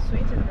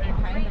sweet and very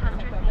kind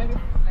and very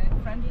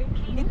friendly.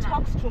 He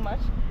talks too much.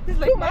 He's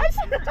like Too much?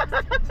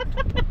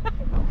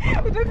 He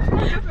talks too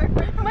much, just like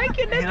that. Mike,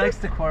 you He likes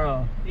to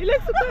quarrel. He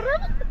likes to quarrel?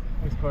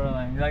 He's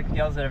quarreling. He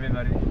yells at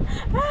everybody.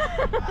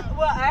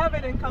 Well, I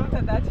haven't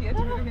encountered that yet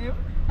with him.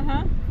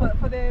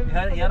 For the He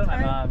had it with my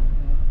mom.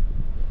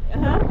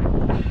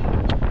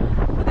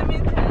 For the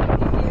meantime,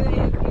 he's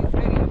very,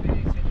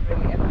 very sweet,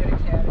 very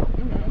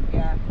caring.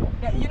 Yeah.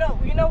 You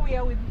know, we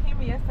are with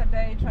him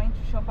yesterday trying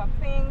to shop up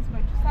things,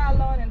 going to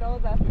salon and all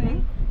that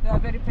thing. They were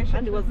very patient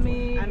And it was with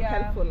me.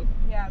 helpful.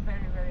 Yeah, very,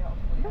 very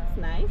helpful. That's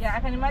nice. Yeah, I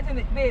can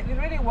imagine they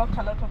really walked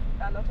a lot of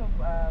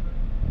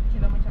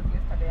kilometers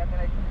yesterday. I mean,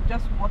 like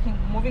just walking,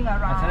 moving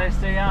around. That's how they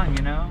stay young,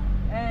 you know?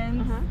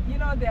 And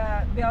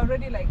they're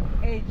already like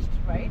aged,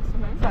 right? So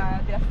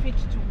they're fit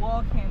to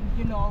walk and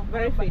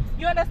Very fit.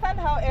 You understand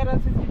how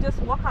errands is? You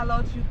just walk a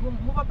lot, you go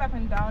move up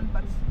and down,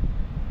 but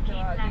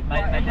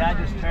My dad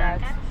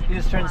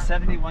just turned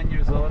 71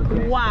 years old.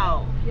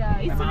 Wow. Yeah,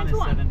 He's My mom is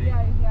 71. 70.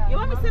 yeah. Your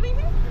mom is 70?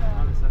 My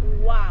mom is 70.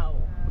 Wow.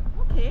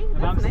 Okay. My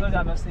mom's That's still nice.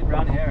 got mostly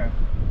brown hair.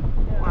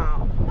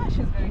 Wow. Yeah,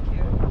 she's very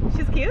cute.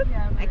 She's cute?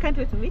 Yeah, I can't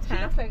wait to meet She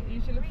her. looks like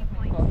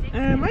Michael.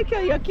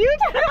 Michael, you're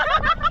cute.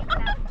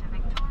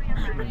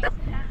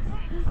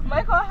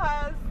 Michael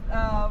has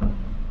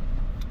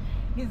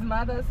his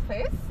mother's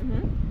face,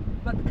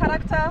 but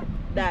character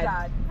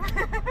Dad. is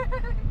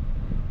dad.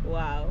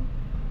 Wow.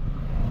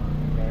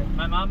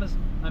 My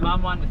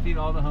mom wanted to feed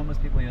all the homeless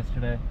people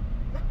yesterday.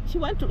 She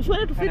wanted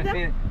to feed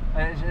them?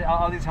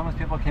 All these homeless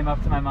people came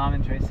up to my mom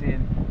and Tracy,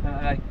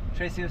 and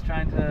Tracy was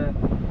trying to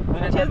limit my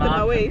Chase them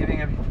mom away. from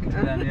giving everything to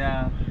them.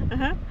 Yeah.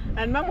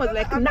 And mom was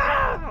like,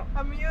 no!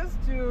 I'm used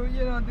to,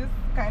 this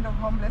kind of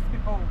homeless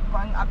people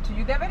going up to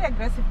you. They're very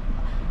aggressive.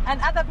 And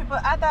other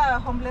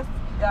homeless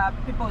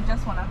people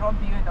just want to rob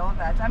you and all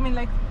that. I mean,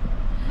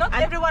 not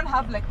everyone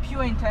have like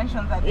pure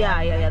intentions that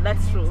Yeah,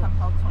 that's true. Some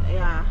help from you.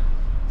 Yeah.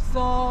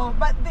 So,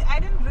 but I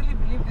didn't really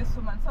believe this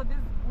woman. So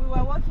we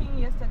were working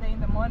yesterday in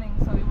the morning.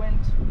 So we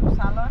went to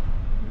salon,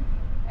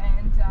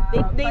 and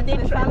they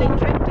try to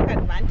take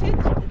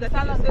advantage. The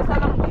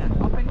salon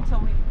wasn't open, so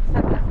we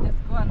decided let's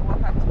just go and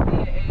walk out to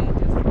BAA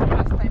just to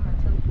pass time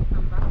until we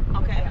come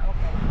back. Okay. Yeah,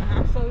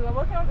 okay. So we were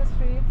walking on the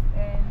streets,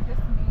 and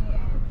just me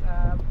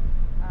and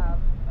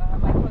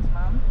Michael's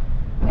mom,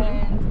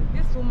 and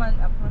this woman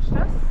approached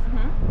us. I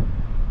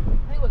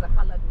think it was a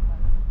colored woman.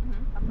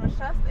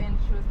 Approached us, and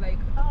she was like,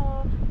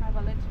 "Oh, I have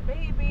a little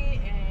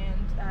baby,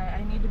 and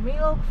I need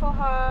milk for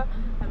her.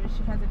 I mean,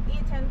 she hasn't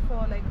eaten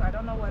for like I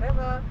don't know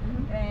whatever,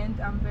 and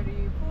I'm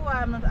very poor.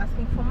 I'm not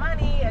asking for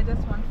money. I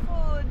just want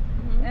food."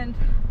 And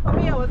for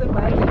me, I wasn't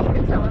buying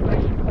it. I was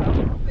like,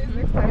 "Oh, please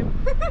next time."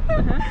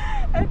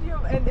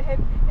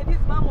 and his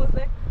mom was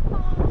like,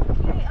 "Oh,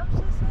 okay. I'm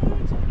so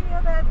sorry to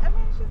hear that. I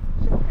mean,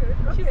 she's good.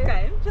 Okay. She's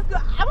kind. She's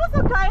good. I was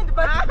so kind,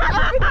 but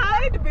I've been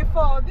kind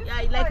before. This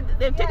Yeah, is like fun.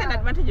 they've taken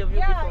advantage of you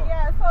before.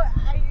 Yeah. So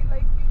I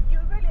like you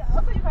really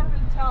also you can't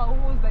really tell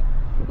who's like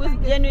Who's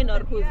genuine or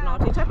who's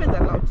not. It happens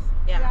a lot.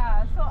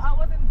 Yeah. So I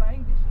wasn't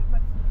buying this shit,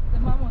 but the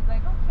mom was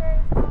like, okay,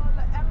 so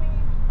like, I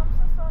mean, I'm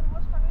so sorry,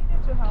 what can we do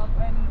to help?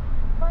 And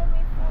buy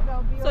me food,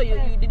 I'll be So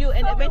okay. you did you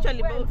and So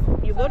eventually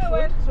we bought food?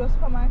 went to a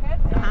supermarket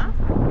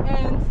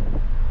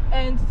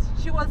and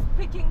she was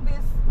picking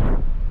this,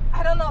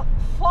 I don't know,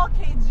 4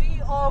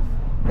 kg of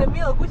the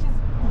milk, which is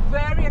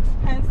very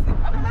expensive.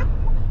 I'm like,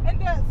 and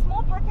there are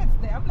small packets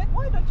there. I'm like,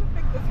 why don't you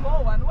pick the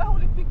small one? Why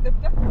would you pick the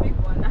big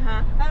one?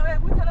 And I'm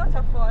like, we cannot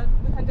afford,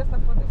 we can just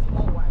afford the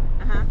small one.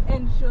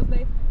 And she was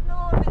like,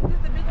 no, this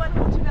is the big one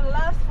which can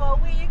last for a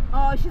week.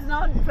 Oh, she's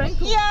now trying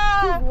to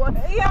prove what?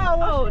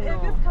 Oh, no.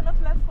 This cannot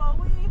last for a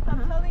week.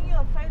 I'm telling you,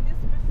 I've tried this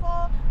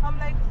before. I'm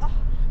like, oh,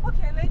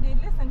 okay, lady,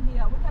 listen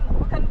here.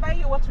 We can buy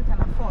you what we can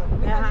afford.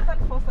 You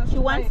can't force us. She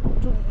to wants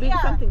buy. to be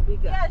something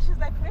bigger. Yeah, she's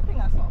like ripping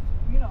us off,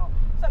 you know.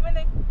 So I mean,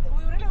 like,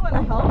 we really want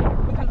to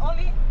help. We can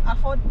only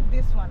afford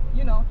this one,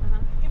 you know.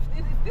 If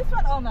it's this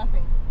one or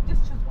nothing,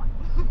 just choose one.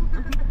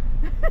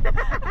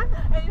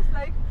 And it's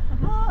like,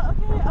 oh,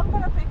 okay, I'm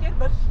gonna pick it,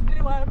 but she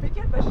didn't want to pick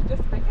it, but she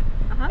just picked it.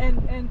 And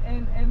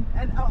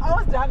I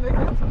was done with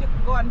it to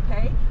go and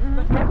pay.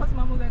 But Michael's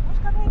mom was like,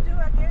 what can I do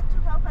again to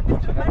help? Can I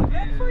do my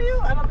bread for you?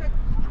 And I'm like,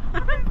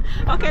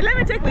 okay, let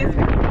me take this.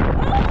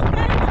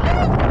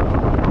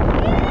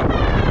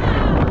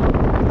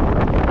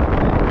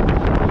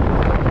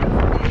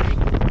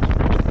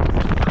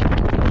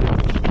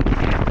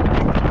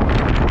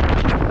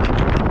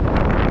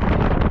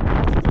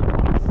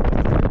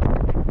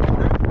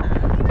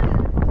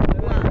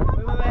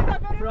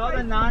 For all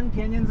the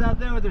non-Kenyans out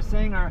there, what they're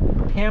saying are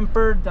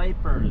pampered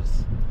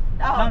diapers.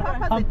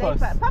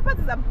 Pampas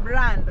is a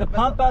brand. The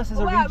Pampas is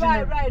a region.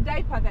 Right,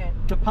 diaper then.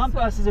 The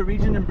Pampas is a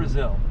region in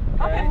Brazil.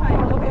 Okay,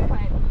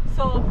 fine.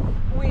 So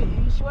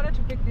she wanted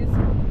to pick this,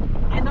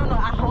 I don't know,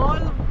 a whole,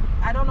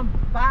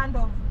 band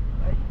of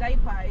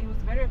diaper. It was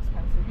very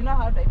expensive. You know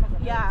how diapers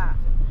are. Yeah.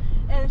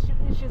 And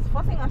she's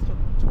forcing us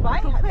to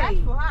buy that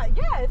for her.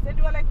 Yes, and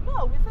we were like,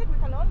 no, we said we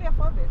can only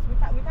afford this. We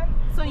can.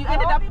 So you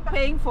ended up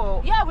paying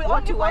for we what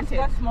only you bought wanted.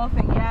 that small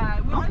thing. Yeah,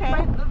 we only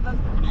buy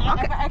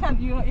okay. I can.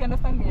 You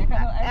understand me?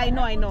 I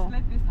know.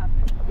 Let this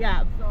happen.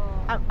 Yeah. So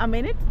a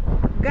minute,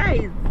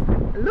 guys.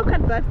 Look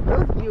at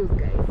those views,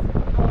 guys.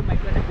 Oh my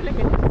god, I feel like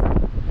I need to.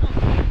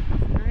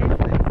 Nice.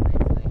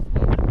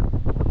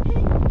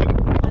 Hey,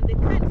 and the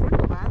car in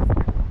front of us.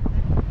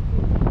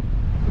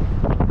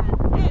 And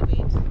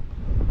David.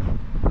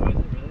 Oh, is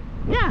it really?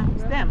 Yeah,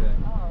 it's them.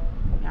 oh.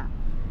 Yeah.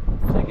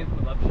 Should I give them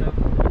a love show?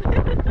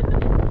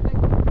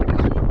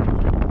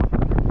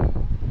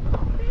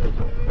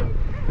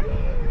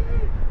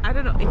 I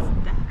don't know. It's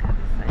dark on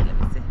this side. Let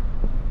me see.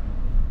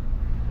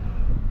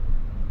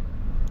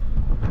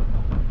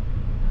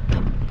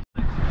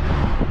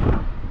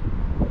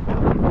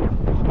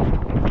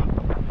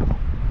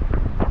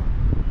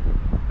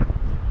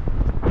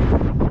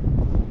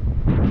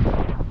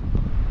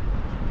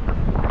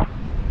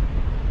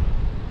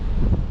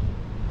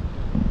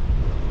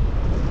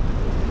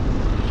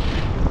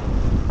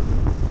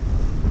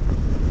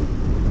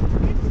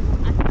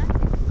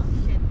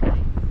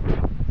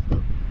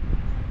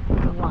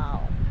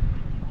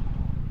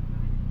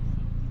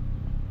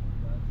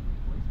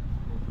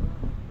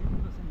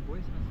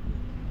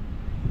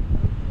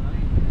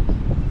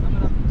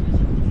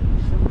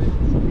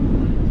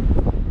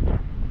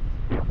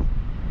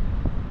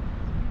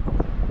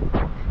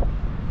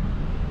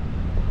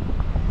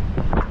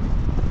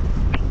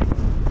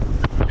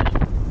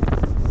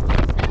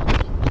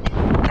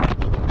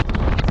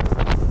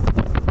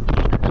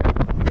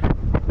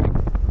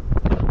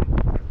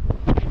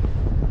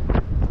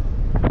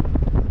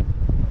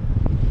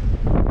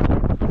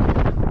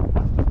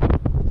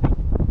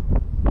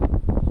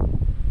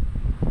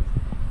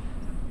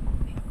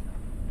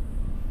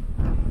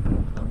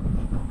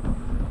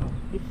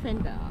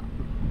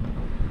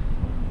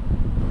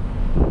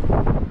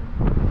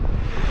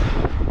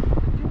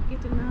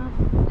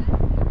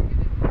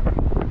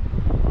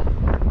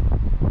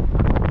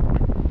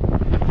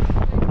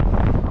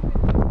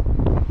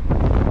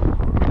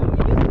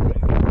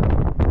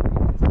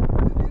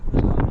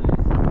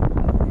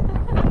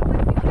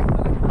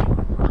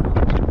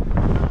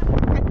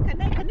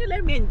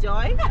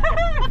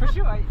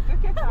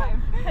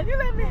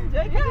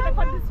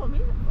 for me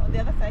on the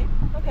other side.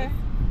 Okay.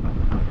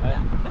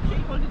 Yeah. Make sure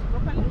you hold it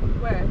properly.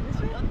 Where?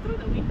 This way? Through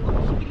the window.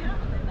 Shikilia,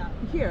 and then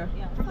Here.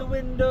 yeah. From the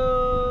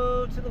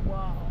window to the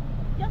wall.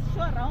 Just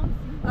show around.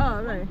 See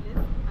Oh, right.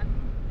 place, and,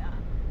 yeah.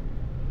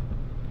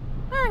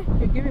 Hey,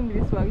 you're giving me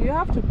this work. You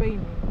have to pay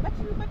me. But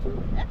you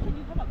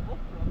actually have a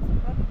GoPro.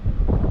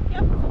 You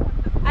have to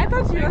I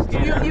thought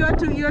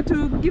you had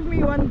to give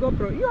me one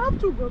GoPro. You have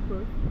two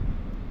GoPros.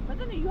 But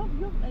then you have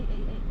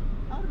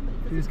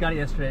We just got it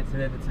yesterday.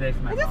 Today for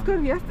my I just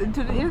mom. got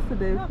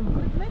yesterday. no,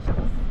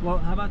 congratulations. Well,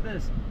 how about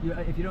this?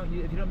 If you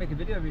don't make a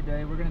video every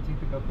day, we're gonna take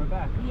the GoPro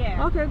back.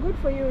 Yeah. Okay, good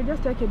for you.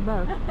 Just take it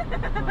back.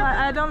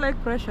 I don't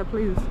like pressure,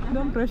 please.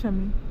 Don't pressure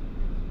me.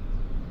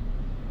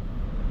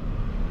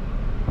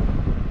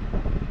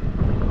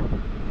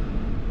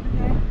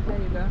 Okay, there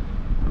you go.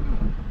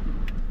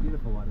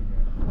 Beautiful water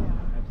here.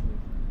 Yeah, absolutely.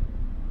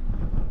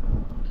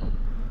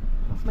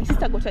 My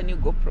sister got a new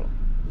GoPro,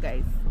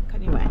 guys.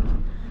 Can you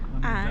imagine?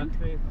 And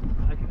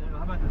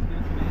How about this? Give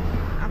it to me.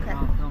 okay.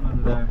 I'll film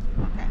over there.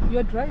 Okay.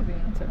 You're driving.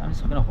 I'm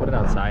just gonna hold it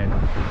outside.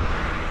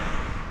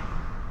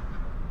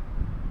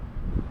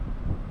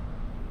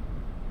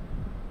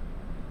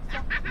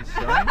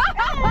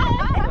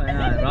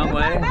 Wrong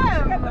way.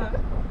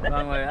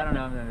 Wrong way. I don't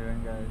know what I'm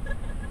doing, guys.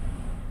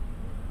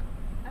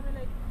 I mean,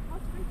 like,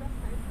 what's my best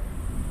side?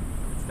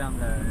 It's down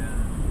there, yeah.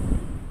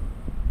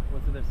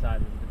 What's the other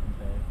side? There's a different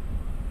bay.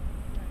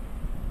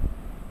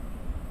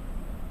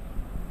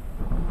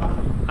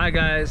 Hi,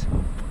 guys.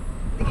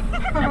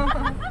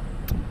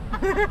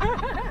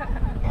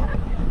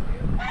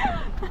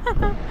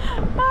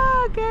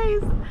 Ah,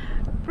 guys,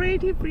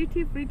 pretty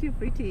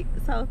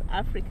South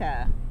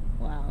Africa.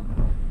 Wow,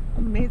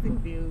 amazing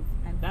views.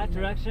 And That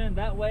scenery. direction,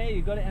 that way,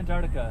 you go to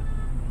Antarctica.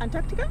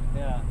 Antarctica.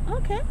 Yeah.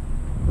 Okay.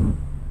 You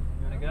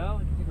wanna go?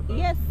 We can take a boat.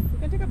 Yes, we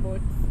can take a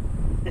boat.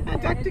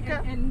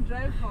 Antarctica And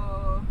drive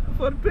for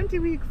for 20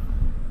 weeks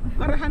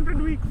or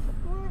 100 weeks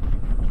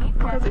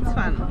because it's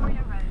fun.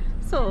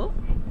 So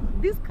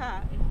this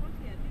car in front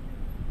here, this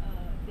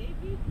is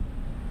David,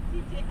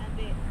 CJ, and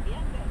the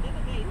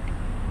other guy.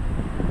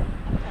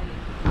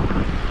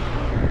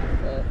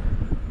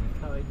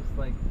 Kelly just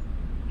like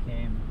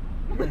came.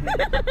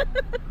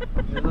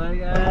 You're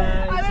like,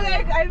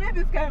 I met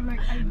this guy. I'm like,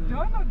 I don't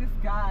know this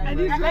guy. And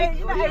he's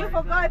like,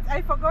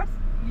 I forgot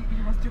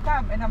he was to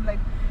come, and I'm like,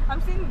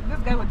 I'm seeing this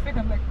guy with fit.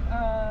 I'm like,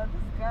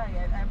 this guy.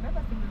 I've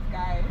never seen this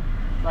guy.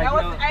 Like,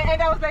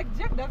 I was like,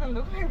 Jack doesn't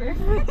look like this.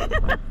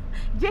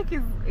 Jake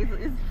is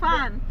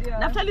fun. Yeah.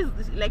 Naftali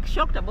is like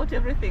shocked about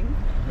everything.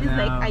 He's No.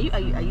 like, are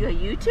you a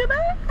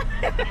YouTuber?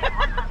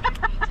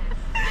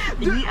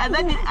 And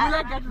then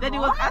he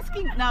was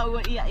asking. Now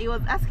he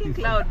was asking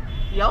Cloud,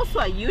 "You're also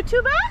a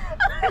YouTuber?"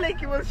 Like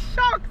he was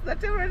shocked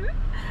that everyone.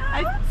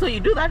 So you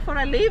do that for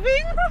a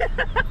living?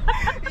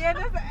 Yeah,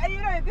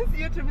 this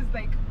YouTube is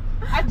like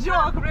a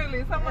joke,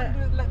 really. Someone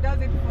does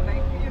it for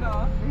like,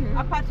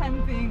 a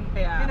part-time thing.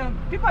 Yeah.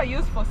 People are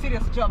used for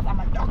serious jobs. I'm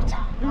a doctor,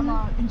 I'm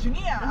an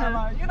engineer, I'm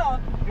a,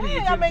 hey,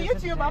 I'm a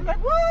YouTuber. I'm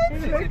like, what?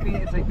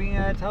 it's like being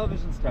a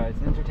television star. It's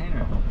an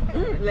entertainer.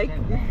 Like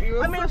he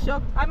was so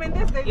shocked. I mean,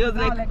 this day He was is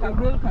now like, like a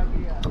real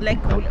career. Like,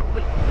 oh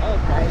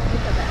guys,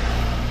 look at that.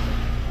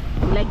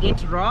 Will I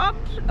get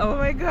robbed? Oh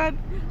my god.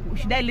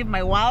 Should I leave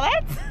my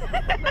wallet?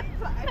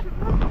 I should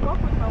not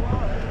walk with my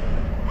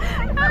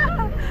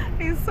wallet.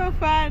 It's so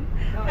fun.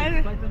 No, And-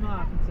 just bite them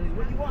off and say,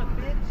 what do you want,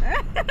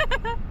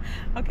 bitch?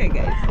 Okay,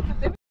 guys.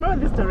 Know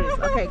the stories.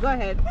 Okay, go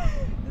ahead.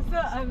 So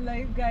I'm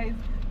like, guys,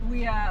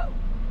 we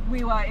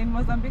were in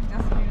Mozambique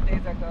just a few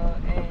days ago,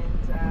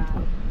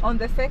 and on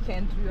the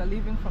 2nd we were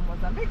leaving from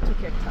Mozambique to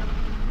Cape Town.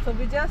 So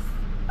we just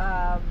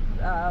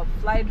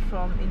flied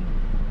from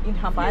in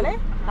Hambane,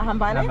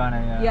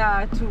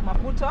 yeah. to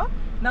Maputo.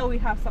 Now we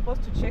have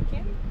supposed to check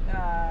in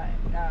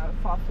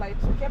for a flight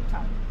to Cape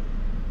Town.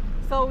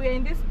 So we're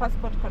in this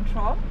passport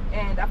control,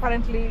 and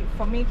apparently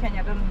for me,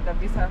 Kenya don't need a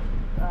visa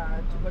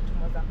to go to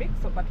Mozambique.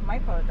 So, but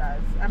Michael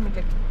does. I mean,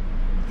 like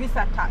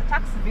visa,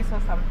 tax visa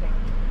or something.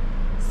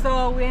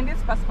 So we're in this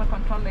passport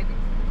control, lady.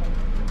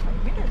 My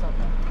windows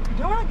open. You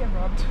don't want to get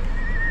robbed.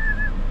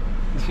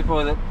 These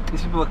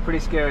people look pretty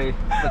scary.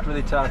 Look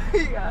really tough.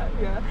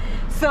 Yeah.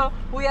 So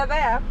we are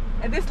there,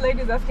 and this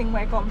lady is asking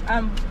Michael,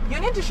 you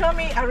need to show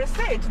me a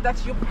receipt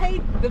that you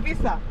paid the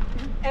visa.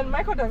 And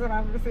Michael doesn't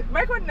have a receipt.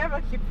 Michael never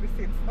keeps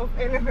receipts of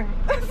anything.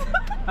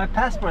 My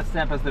passport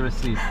stamp has the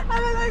receipt. And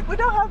I'm like, we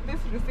don't have this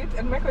receipt.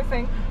 And Michael is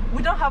saying,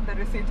 we don't have the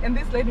receipt. And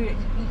this lady,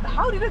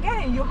 how did you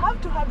get it? You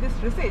have to have this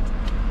receipt.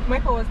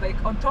 Michael was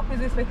like on top of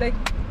his face, like,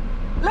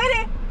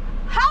 lady,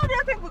 how do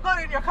you think we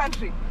got in your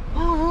country?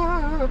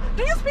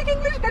 Do you speak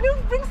English? Can you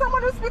bring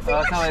someone who speaks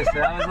English? That's how I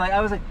said. I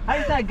was like, how do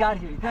you think I got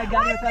here? You think I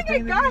got here without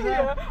paying the got visa?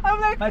 here?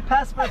 I'm like, My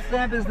passport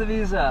stamp is the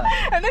visa.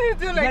 and then he's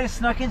doing You like, guys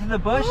snuck into the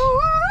bush?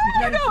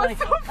 I know, Like,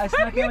 it's so I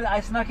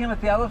snuck in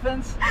with the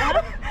elephants?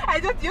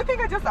 you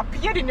think I just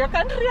appeared in your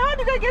country? How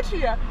did I get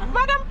here?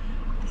 Madam,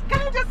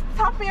 can you just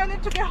stop me? I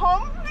need to get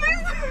home,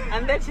 please.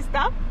 And then she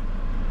stopped.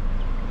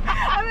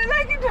 I mean,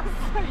 like,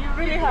 you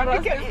really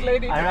harassed this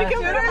lady. I harassed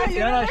her.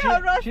 You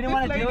really She didn't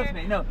want to deal with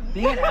me. No,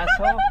 being an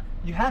asshole.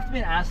 you have to be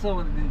an asshole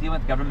when dealing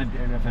with government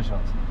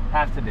officials.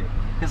 Have to be.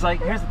 Because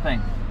like, here's the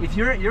thing: if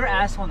your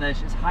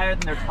assholeness is higher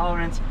than their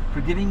tolerance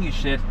for giving you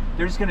shit,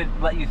 they're just gonna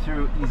let you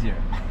through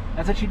easier.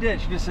 That's what she did.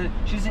 She just said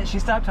she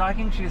stopped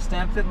talking. She just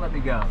stamped it and let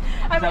me go.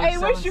 I mean, I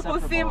wish you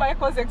could see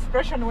Michael's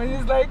expression when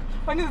he's like,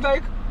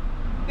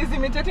 he's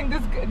imitating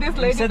this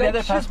lady. Said the other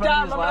she's passport,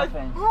 dumb. he was I'm like,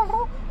 laughing.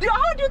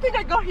 how do you think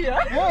I got here?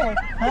 Yeah,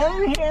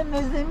 I'm here in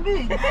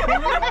Mozambique.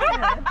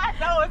 That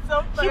was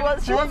so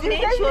funny. She was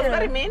mean. She was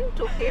very mean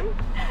to him.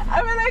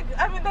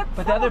 I mean that's.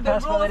 But the other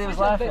passport lady was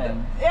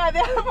laughing. Yeah, the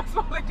other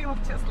passport lady was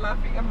just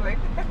laughing. I'm like,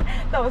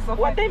 that was so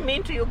funny. What they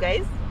mean to you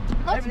guys?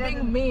 Not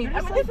being mean.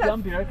 They're just like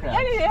dumb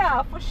bureaucrats.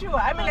 Yeah, for sure.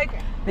 I mean, like.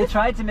 They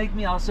tried to make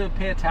me also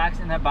pay a tax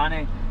in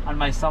Habane on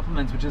my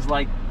supplements, which is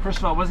like, first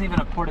of all, it wasn't even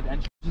a port of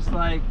entry. Just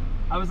like,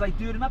 I was like,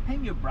 dude, I'm not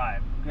paying you a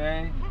bribe,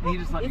 okay? And he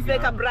just let It's me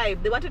like go. a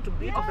bribe. They wanted to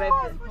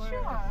bribe. For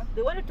sure.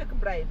 They wanted to take a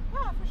bribe.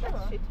 Yeah, for sure.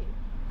 That's shitty.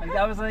 Like,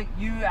 I was like,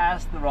 you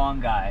asked the wrong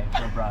guy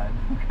for a bribe,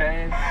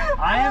 okay?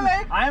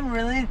 I am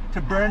willing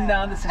to burn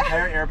down this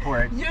entire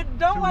airport. You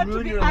don't want to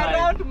ruin be your life.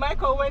 around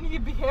Michael when he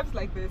behaves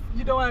like this.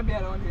 You don't want to be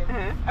around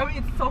him. I mean,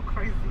 it's so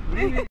crazy.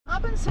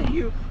 Compensate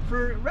you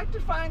for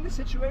rectifying the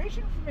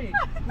situation for me.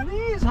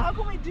 Please, how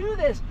can we do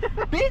this?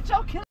 Bitch,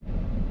 I'll kill you.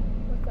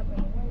 What's up,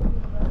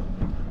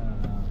 man?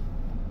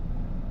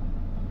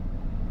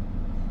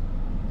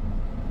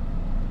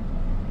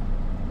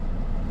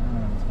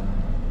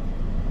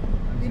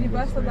 Did you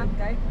pass that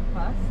guy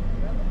pass?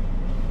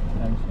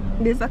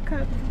 There's a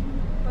car.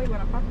 Oh, you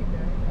want to park it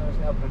there?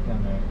 I'll put it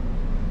down there.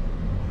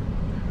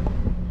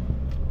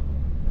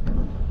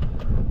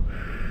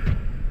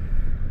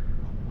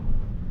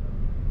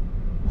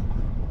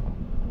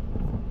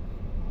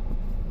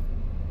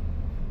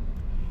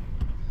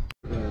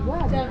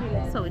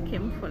 So we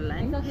came for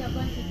lunch. You're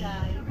going to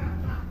die.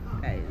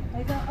 Guys.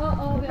 I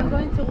thought, we are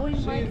going to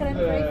ruin Michael and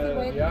Tracy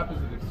when the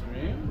opposite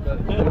extreme.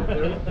 But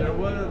there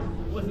was,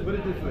 put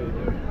it this way,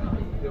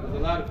 there was a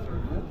lot of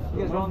turbulence. You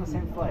guys were on the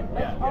same flight.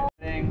 Yeah.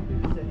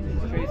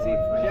 Tracy,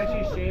 she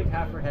actually shaved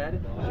half her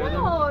head.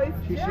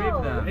 She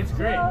shaved them. It's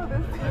great.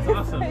 That's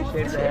awesome.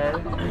 Shaved the head.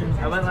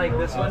 I went like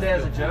this one day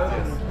as a joke.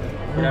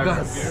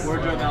 Gus.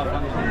 Wardrobe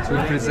malfunction.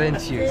 We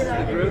present you.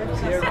 The group is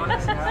here. Want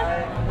to say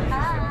hi?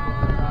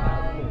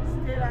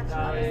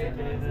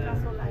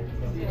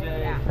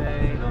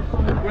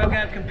 We're gonna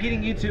have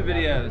competing YouTube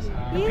videos.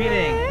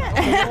 Competing.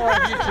 More on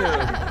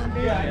YouTube.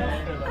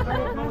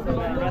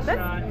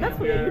 That's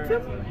for your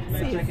YouTube?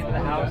 Check into the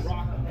house.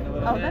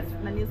 Oh, that's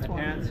the next My one.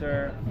 parents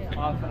are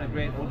off on a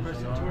great old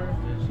person tour.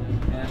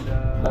 And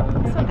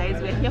So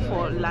guys, we're here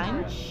for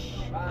lunch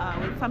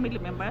with family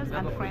members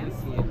and friends.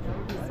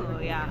 So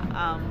yeah,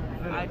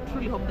 I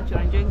truly hope that you're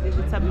enjoying this.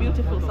 It's a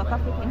beautiful South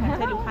Africa. I can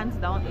tell you hands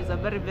down, it's a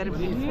very, very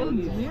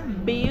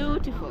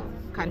beautiful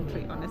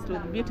country, honestly,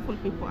 with beautiful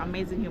people,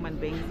 amazing human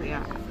beings.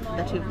 Yeah,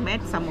 that you've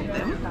met some of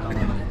them.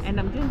 And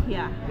I'm doing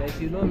here. Guys,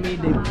 you know me,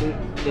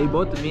 they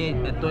bought me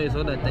a toy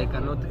so that I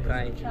cannot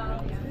cry.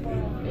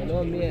 You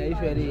know me, I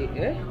usually,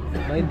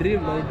 my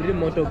dream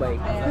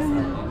motorbike.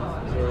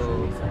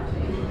 So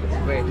it's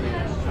great,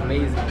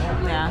 amazing.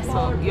 Yeah,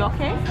 so you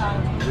okay?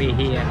 We're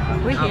here.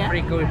 We're here.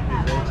 Africa will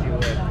present you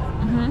well.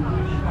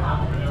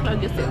 How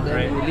do you say?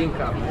 Then we link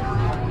up.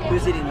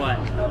 who's eating what?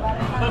 Yeah,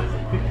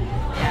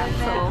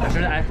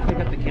 I have to pick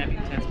up the camping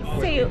tents before.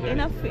 so see you in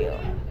a few. It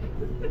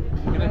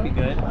might be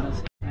good,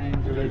 honestly.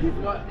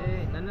 You've got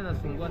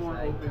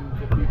open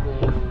to people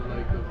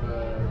like of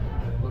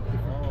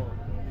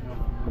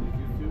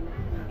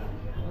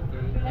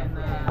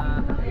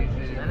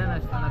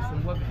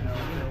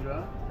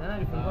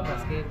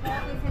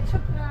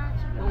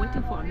We're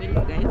waiting for our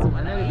meals, guys. He's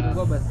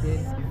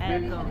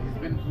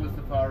been to a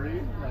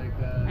safari, like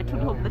I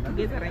truly hope that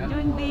you guys are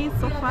enjoying this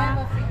so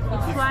far.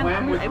 It's fun.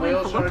 swam with I even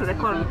whale forgot to sharks in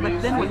record,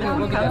 but then when the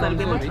food comes, I'll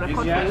be able to record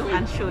for you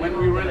and show when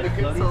we you. were in the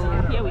kids. So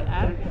here we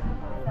are.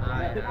 I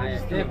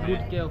take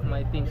good care of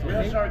my things, Whale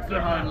okay? sharks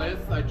are harmless.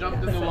 I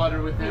jumped in the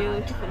water with him.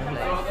 Beautiful.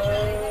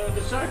 So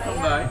the shark come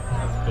by.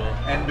 That's cool.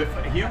 And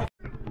he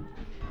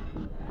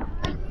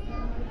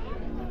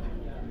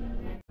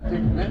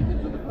take net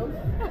into the post.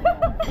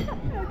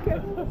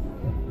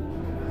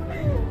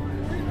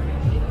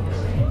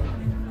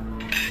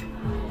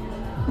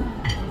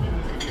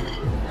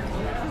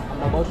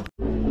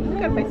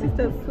 Look at my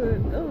sister's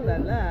food. Oh la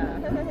la.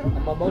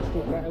 I'm about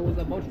to cry. I was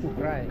about to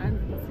cry. And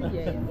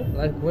CJ.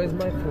 Like, where's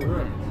my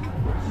food?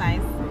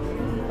 Nice.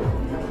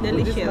 This is mine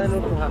Delicious. not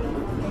to have.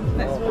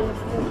 That's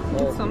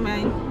so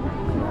mine.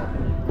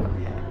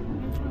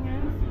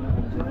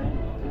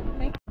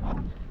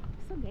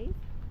 So guys,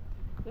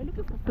 we're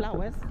looking for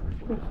flowers.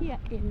 We're here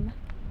in,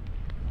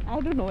 I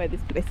don't know where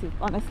this place is,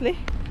 honestly.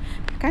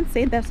 I can't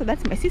say that. So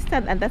that's my sister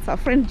and that's our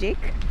friend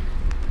Jake.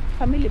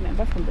 Family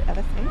member from the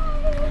other side.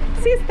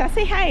 Sister,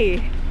 say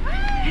hi.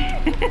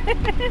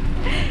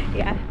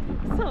 Yeah.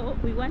 So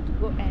we want to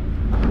go and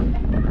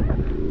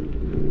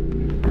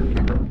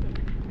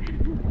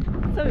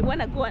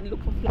go and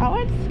look for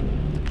flowers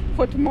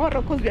for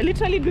tomorrow because we're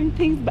literally doing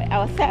things by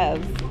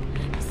ourselves.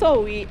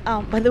 So we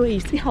by the way, you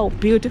see how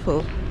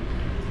beautiful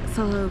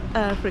South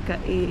Africa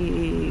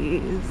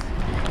is.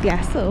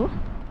 Yeah, so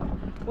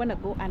wanna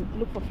go and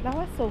look for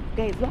flowers. So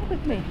guys, walk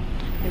with me.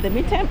 In the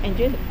meantime,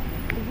 enjoy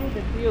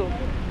the view.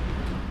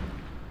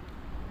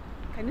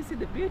 Can you see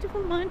the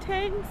beautiful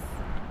mountains?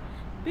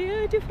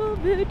 Beautiful,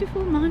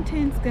 beautiful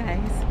mountains,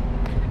 guys.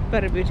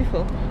 Very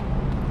beautiful.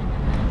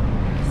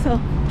 So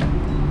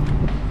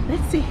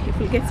let's see if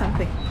we get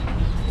something.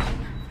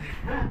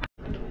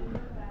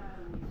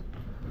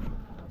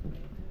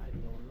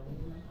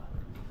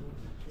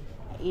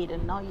 You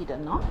don't know, you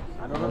don't know?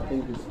 I don't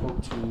think we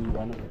spoke to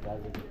one of the guys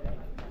at the bank.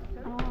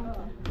 Oh,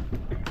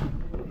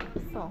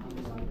 so.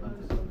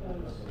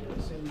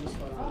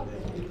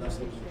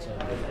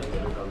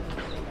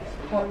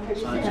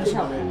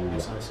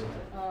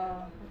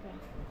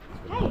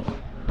 Hi.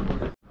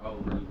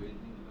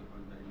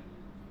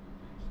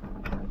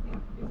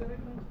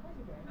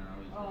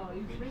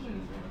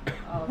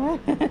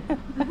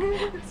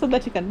 So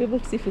that you can be able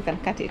to see if we can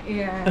cut it.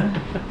 Yeah.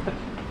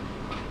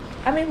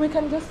 I mean, we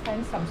can just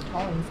find some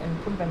stones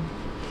and put them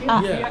here,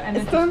 Ah, here and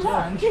then stones?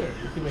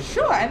 sure.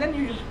 Sure, and then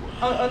you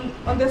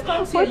on the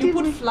stones here you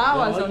put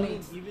flowers on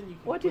it.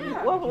 What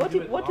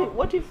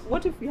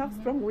if we have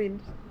strong wind?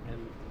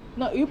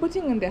 No, you're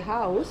putting in the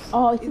house.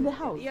 Oh, it's in the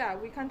house. Yeah,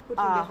 we can't put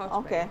in the house.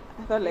 Okay.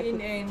 I thought like in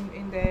the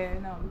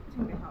no, we put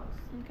in the house.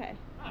 okay.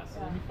 So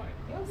it'll be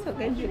fine. So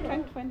guys, we're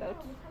trying to find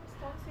out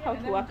how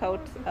to work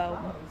out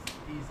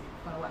Easy.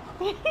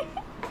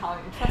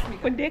 Trust me.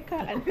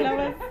 Kondeka and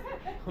flowers.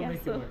 We'll Yeah,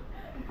 make so it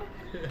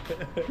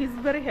work. he's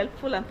very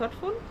helpful and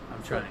thoughtful.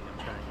 I'm trying.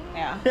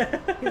 Yeah.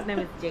 His name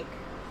is Jake.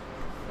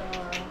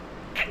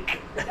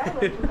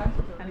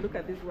 And look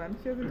at this one.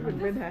 She hasn't even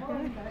made her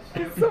hair.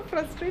 She's so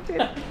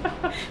frustrated.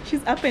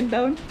 She's up and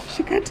down.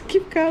 She can't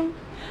keep calm.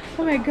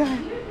 Oh my god.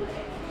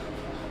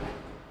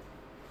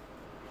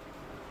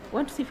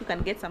 Want to see if you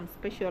can get some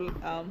special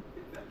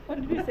what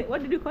did you say?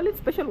 What did you call it?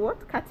 Special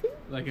what? Cutting?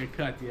 Like a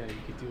cut, yeah. You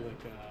could do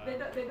like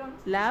a. They don't.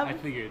 Love? I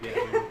figured, yeah.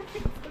 Maybe.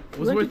 It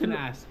was Want worth to an do-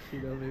 ask, you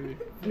know, maybe.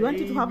 You want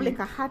it to have like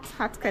a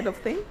heart kind of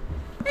thing?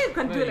 You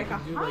can No, do you like a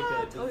can do like a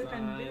heart, or you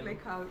can do design.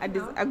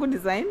 like A good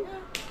design?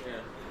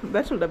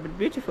 That would have been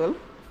beautiful.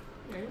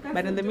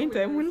 But in the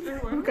meantime,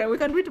 we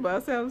can do it by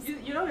ourselves.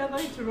 You know, we are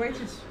going to write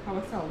it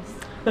ourselves.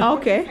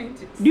 Okay.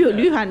 Paint it. Do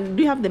you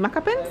have the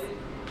marker pens?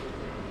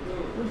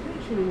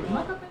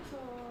 Marker pens or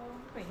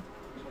paint?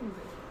 Which one is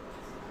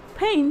it?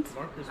 Paint.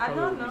 Marker's I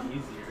probably don't would know. be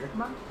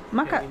easier.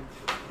 Marker.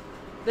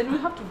 Then we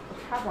have to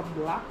have a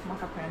black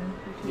marker pen,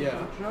 which Yeah.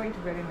 will draw it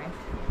very nice.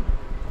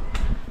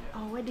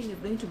 Our wedding is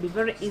going to be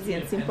very easy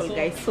and simple,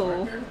 guys.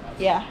 So,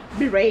 yeah,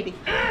 be ready.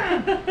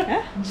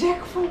 Huh?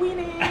 Jack for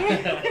winning!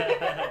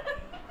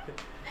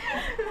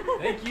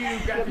 Thank you,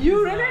 graphic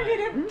You design. really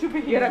needed to be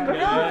You're a here.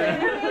 graphic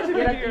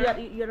Yeah.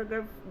 you're a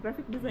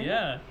graphic designer.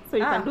 Yeah. So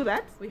you can do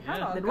that. We have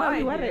Yeah. our Then why are we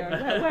guy worried? here.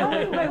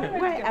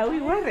 Why are we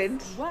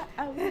worried? Why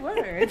are we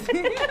worried?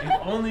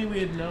 If only we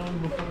had known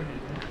beforehand.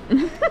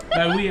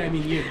 By we, I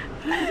mean you.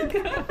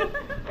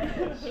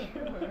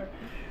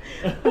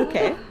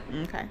 Okay.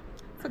 Okay.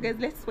 So guys,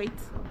 let's wait.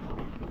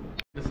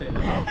 To say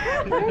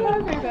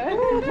that.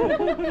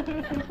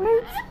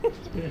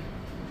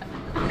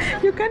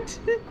 You can't.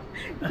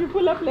 If you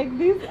pull up like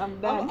this, I'm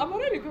done. I'm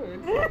already good.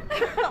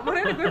 I'm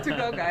already good to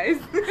go, guys.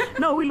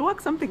 No, we'll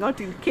work something out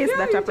in case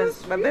that you happens.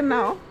 just- But then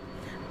now,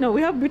 no,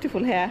 we have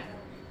beautiful hair.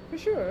 For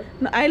sure.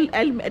 No,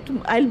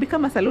 I'll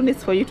become a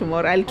salonist for you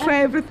tomorrow. I'll try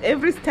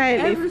every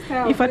style. Every if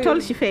style, if at all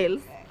please. she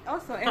fails.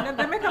 Also, and then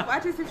the makeup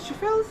artist, if she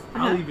fails,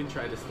 I'll even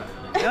try to style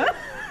it.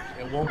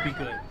 It won't be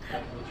good,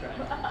 but we'll try.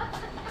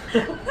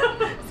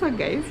 So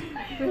guys,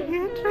 we're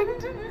here trying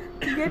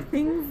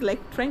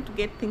to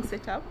get things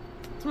set up.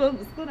 So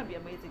it's gonna be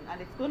amazing, and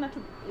it's going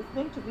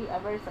to be a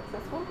very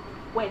successful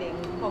wedding,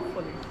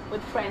 hopefully,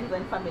 with friends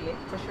and family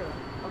for sure.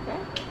 Okay,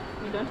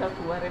 you don't have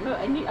to worry. No,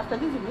 after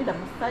this you need a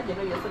massage. You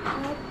know you're so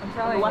tired I'm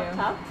telling and worked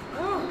you. out.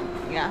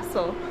 Yeah,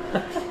 so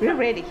we're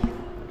ready.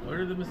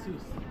 Order the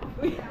masseuse.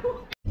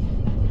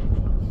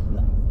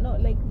 No,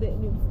 like the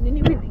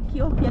nini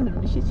kio pia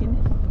nirudishe chini.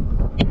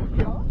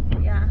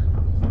 Yeah.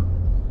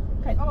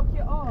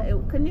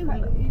 Can you?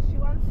 She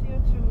wants you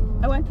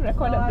to. I want to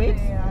record a bit.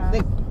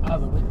 Out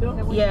the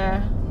window?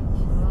 Yeah.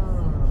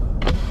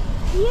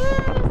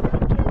 Yes.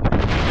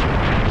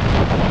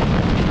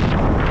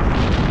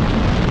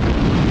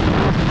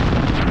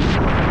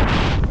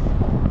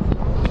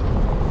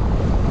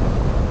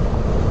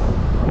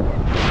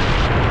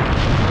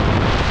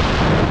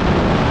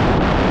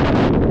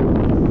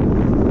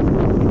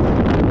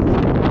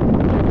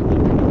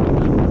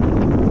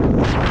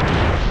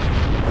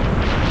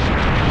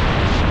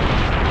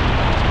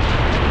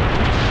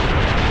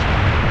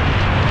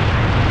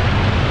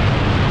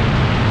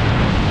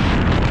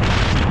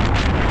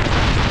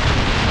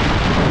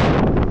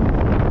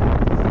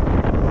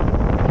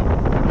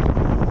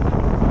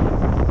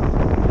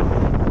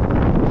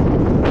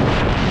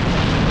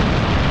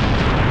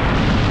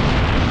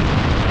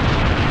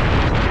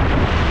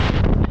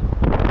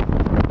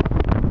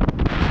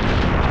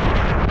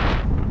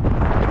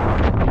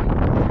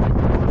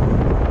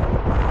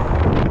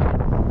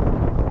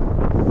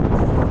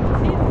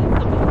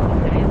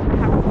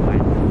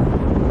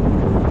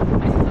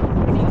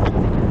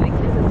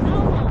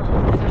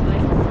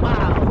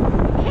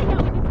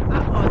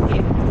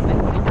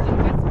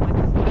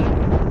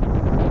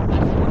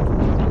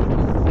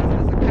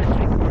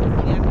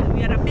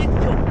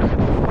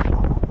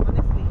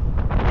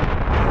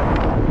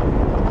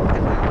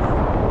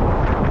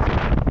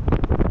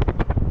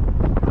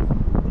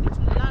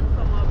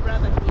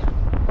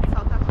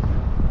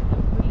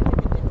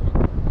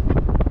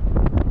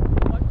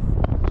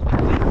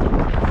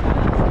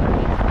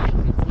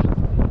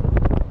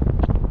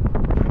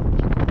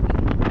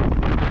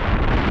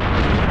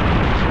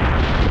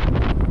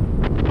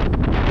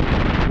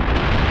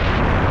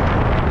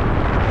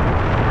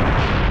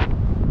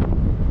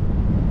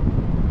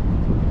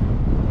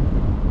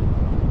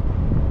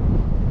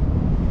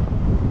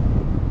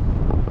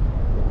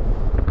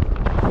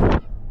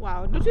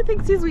 Wow. Don't you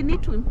think we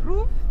need to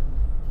improve?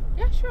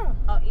 Yeah, sure.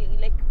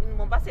 Like in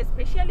Mombasa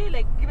especially,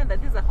 like given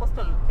that this is a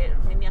coastal,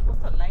 near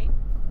coastal line.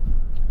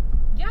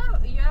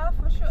 Yeah,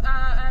 for sure.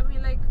 I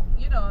mean, like,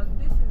 you know,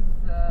 this is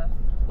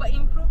what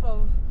improve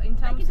of in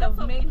terms of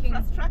making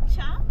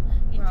infrastructure,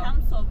 in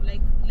terms of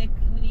like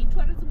in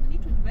tourism, we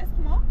need to invest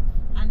more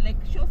and like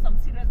show some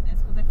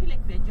seriousness, because I feel like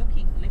we're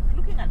joking. Like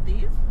looking at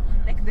this,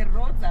 like the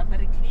roads are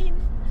very clean,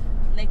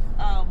 like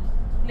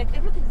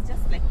everything is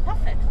just like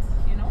perfect,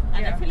 you know.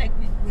 And I feel like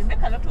we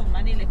make a lot of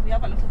money, like we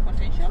have a lot of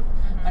potential,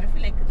 but I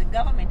feel like the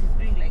government is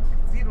doing like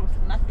zero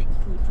to nothing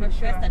to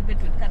invest and to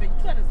encourage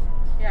tourism.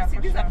 Yeah, see,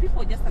 these are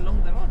people just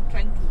along the road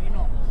trying to, you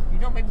know,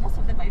 maybe most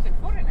of them are even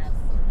foreigners,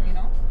 you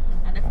know.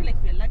 And I feel like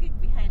we're lagging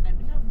behind, and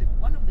we have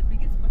one of the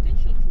biggest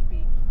potential to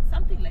be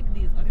something like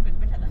this or even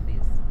better than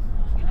this,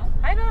 you know.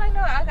 I know.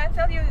 I can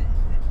tell you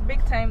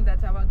big time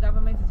that our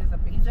government is just a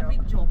big joke. It's a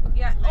big joke.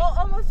 Yeah, like,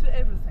 almost with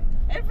everything.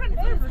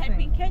 Everyone is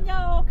hyping Kenya.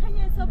 Oh,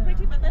 Kenya is so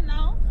pretty, but then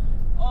now,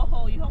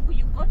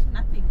 you got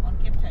nothing on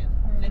Cape Town.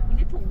 Like we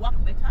need to work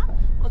better,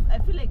 because I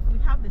feel like we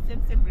have the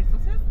same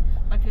resources,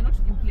 but we're not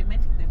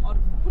implementing them or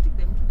putting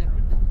them into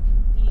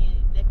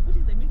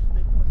putting them into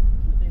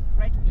the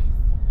right place.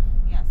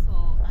 Yeah, so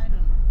I don't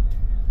know.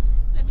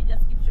 Let me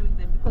just keep showing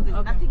them, because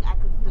there's nothing I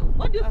could do.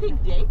 What do you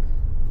think, Jake?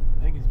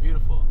 I think it's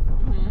beautiful.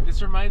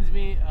 This reminds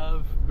me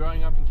of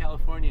growing up in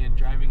California and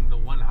driving the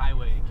one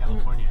highway in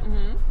California.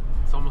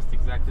 It's almost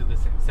exactly the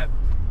same, except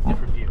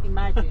different view.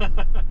 Imagine.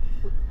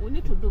 we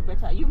need to do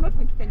better. You've not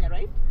been to Kenya,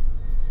 right?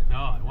 No,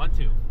 I want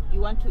to.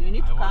 You want to? You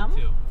need to come. I want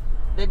to.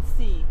 Then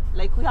see.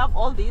 Like we have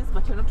all these,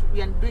 but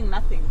we are doing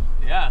nothing.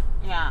 Yeah.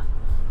 Yeah.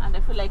 And I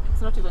feel like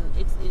it's not even.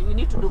 We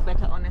need to do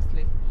better,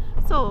 honestly.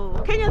 So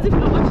Kenyans, if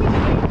you're watching, I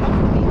know you come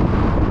to me.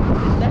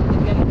 That's the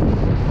reality.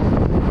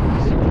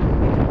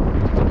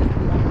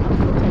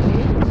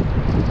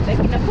 Like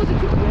in a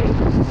positive way.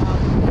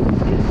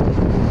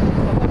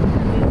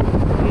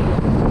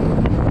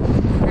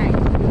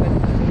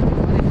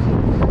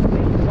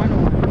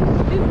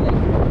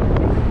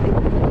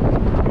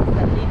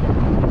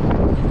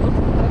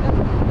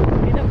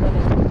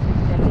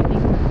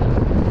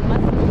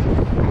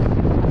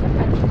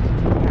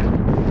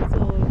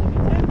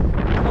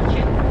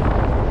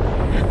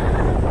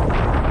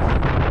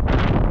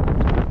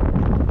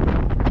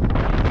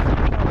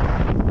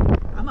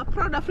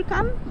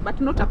 African, but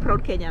not a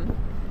proud Kenyan.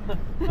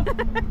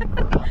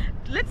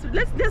 That's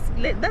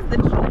the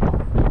truth.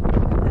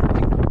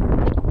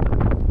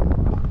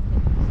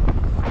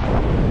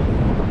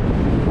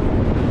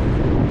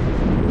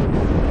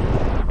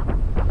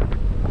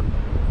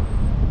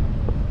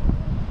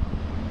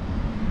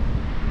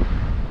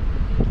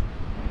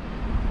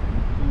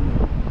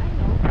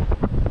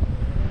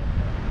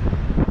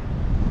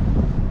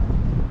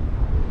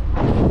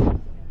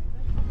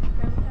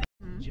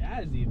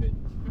 Jazz even.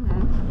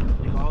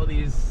 Like all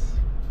these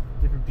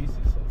different pieces,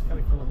 so it's kind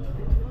of cool though.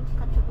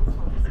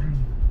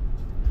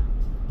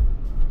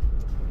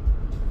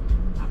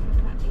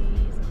 Africa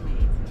is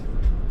amazing.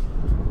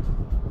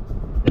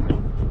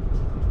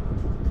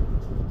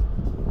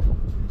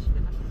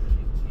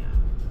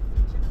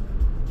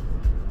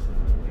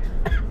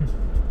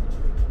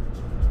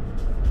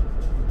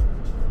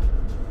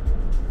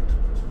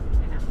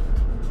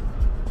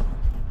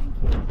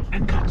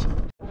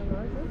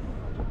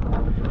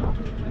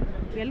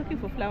 We are looking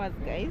for flowers,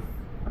 guys.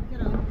 10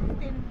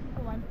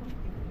 for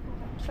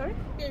 150. Sorry?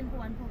 10 for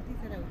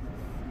 150.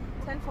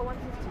 10 for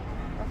 150.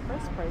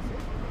 That's pricey.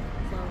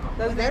 So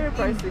that's very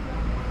pricey.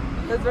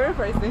 That's very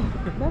pricey.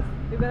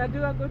 You're gonna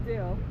do a good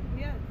deal.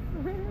 Yes.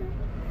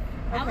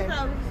 Okay.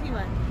 How much do you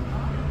want?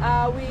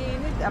 We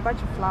need a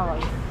bunch of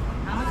flowers.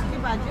 How much is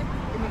your budget?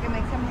 We can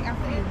make something up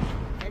for you.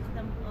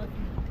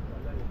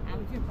 How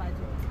much is your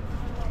budget?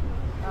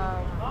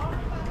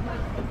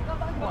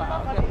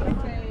 Wow.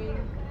 Definitely.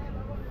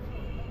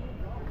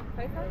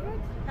 500?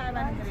 500.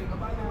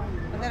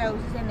 And then I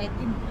was saying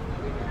 19.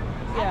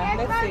 Yeah,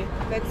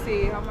 let's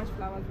see how much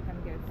flowers we can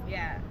get.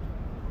 Yeah.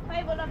 For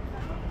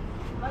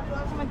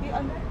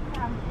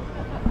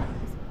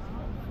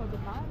the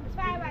man?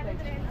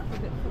 500.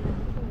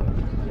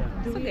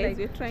 So guys,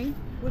 we're trying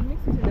We'll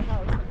mix it in the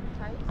house.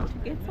 to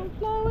get some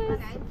flowers.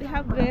 They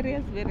have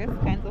various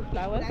kinds of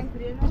flowers.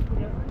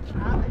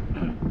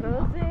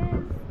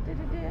 Roses.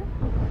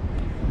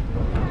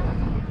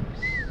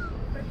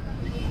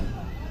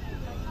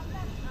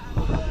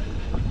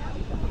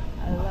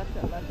 A lot.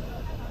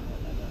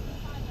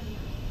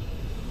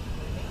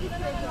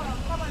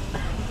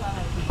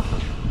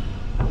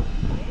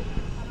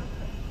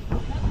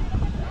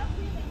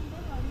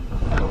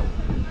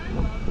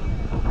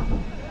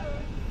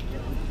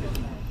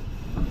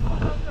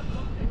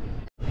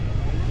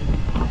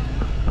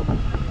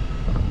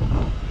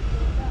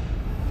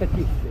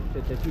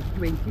 That is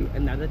 20,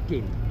 another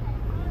 10.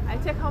 I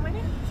take how many?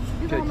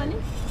 These are how many?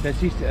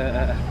 That is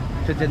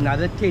so it's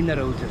another 10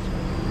 roses.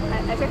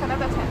 I take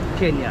another 10.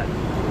 10, yeah.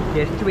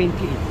 There's 20.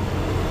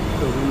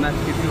 So we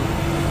must give you.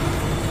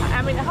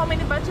 I mean, how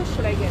many bunches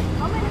should I get?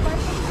 How many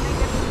bunches can I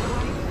get?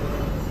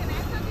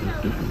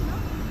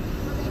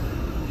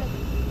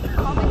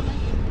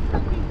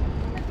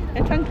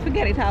 trying to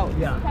figure it out.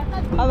 Yeah.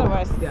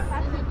 Otherwise, Yeah.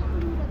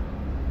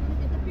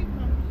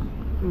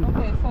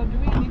 Okay, so do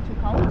we need to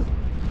count?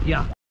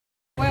 Yeah.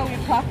 Where we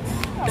parked?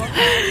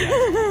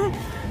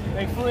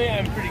 Thankfully,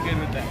 I'm pretty good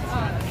with that.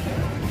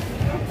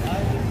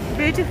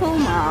 beautiful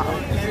mall.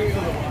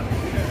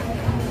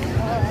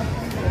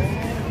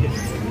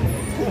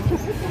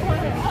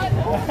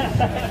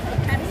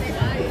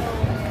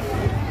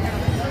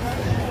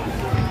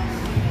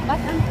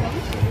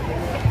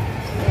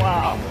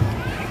 Wow.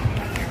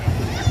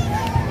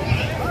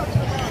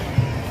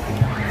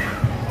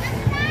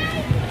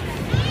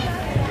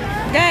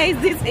 Guys,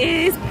 this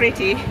is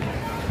pretty.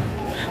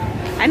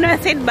 I know I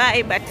said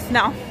bye, but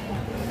no.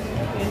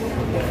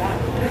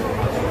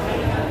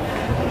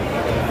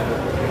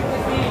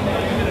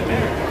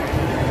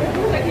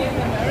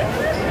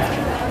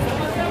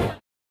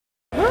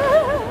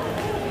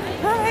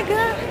 Oh my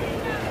god.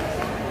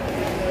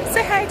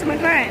 Say hi to my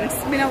parents.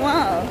 It's been a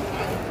while.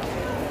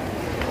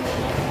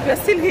 We're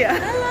still here.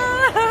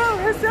 Hello.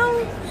 We're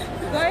still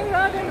going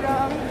round and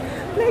round.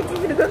 Like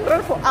we've been going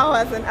round for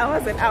hours and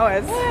hours and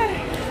hours.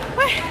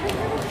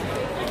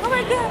 Oh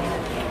my god.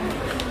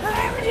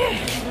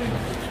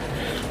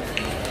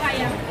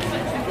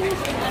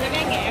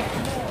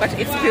 But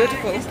it's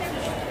beautiful. I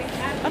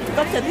have to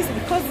capture this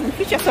because in the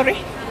future, sorry.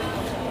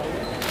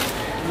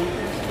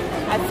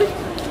 I think.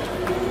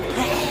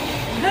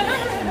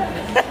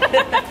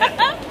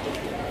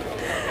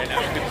 And now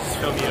I'm going to just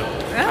film you.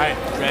 Alright,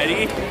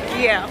 ready?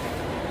 Yeah.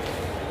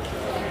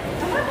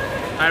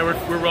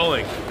 Alright, we're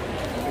rolling.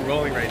 We're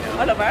rolling right now.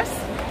 All of us?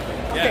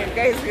 Yeah. Okay,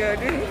 guys, we are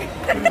doing it.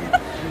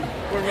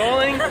 We're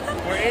rolling.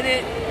 We're in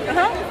it.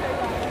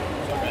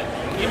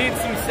 You need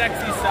some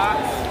sexy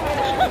socks.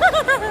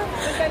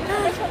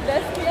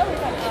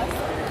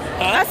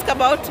 Ask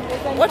about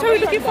what are we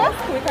looking for?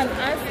 We can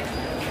ask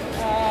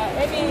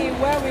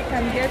anywhere we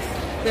can get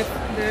the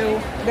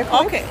clips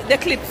Okay, the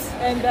clips.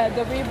 and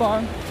the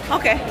ribbon.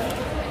 Okay.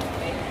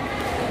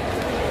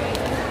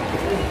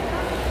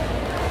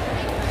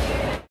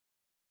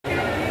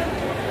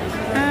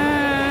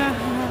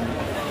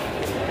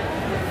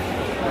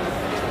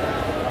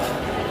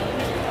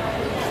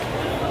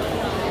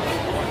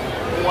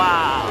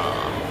 Wow.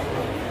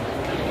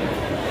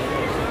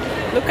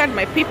 Look at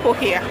my people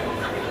here.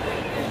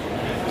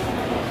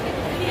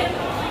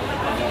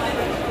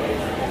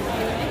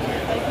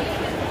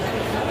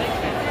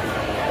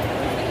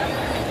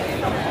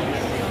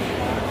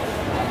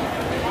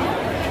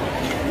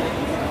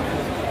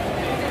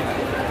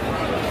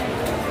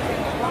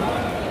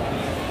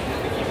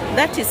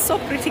 That is so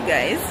pretty,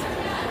 guys.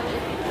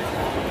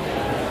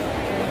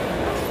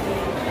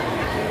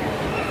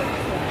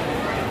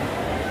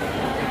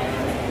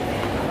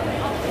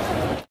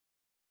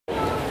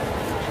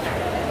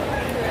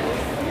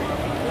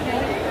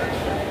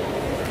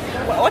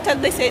 What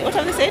have they said? What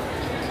have they said?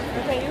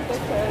 We can use the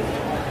third.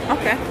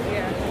 Okay.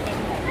 Yeah.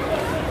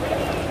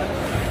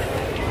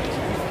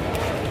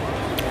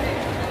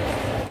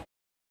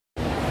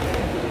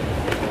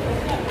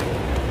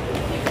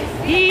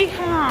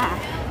 Yeehaw.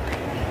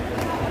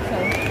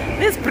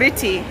 This is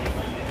pretty.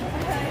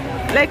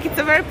 Like it's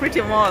a very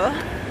pretty mall.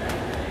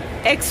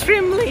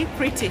 Extremely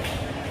pretty.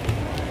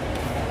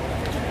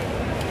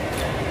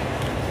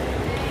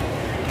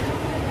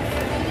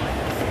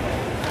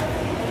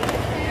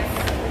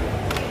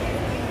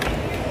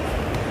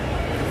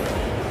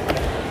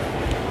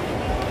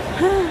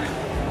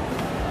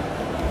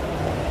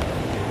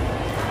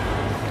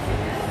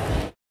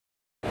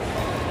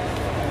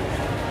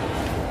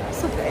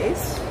 So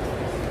guys,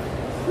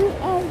 we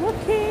are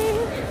walking.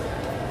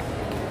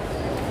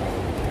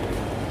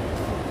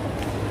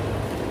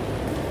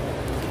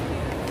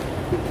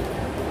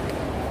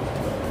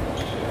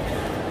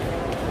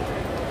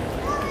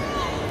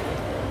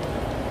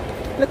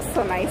 Looks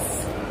so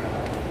nice,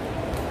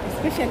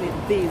 especially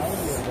these.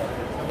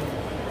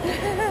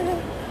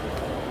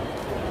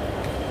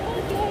 Hi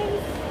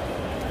guys,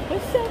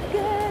 what's up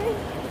guys?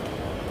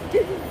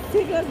 This is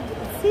serious,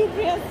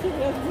 this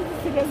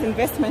is serious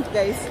investment,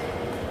 guys.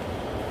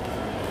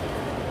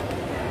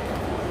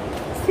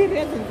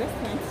 Serious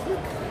investment.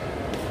 Look.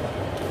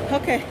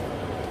 Okay.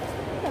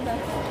 Look at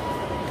that.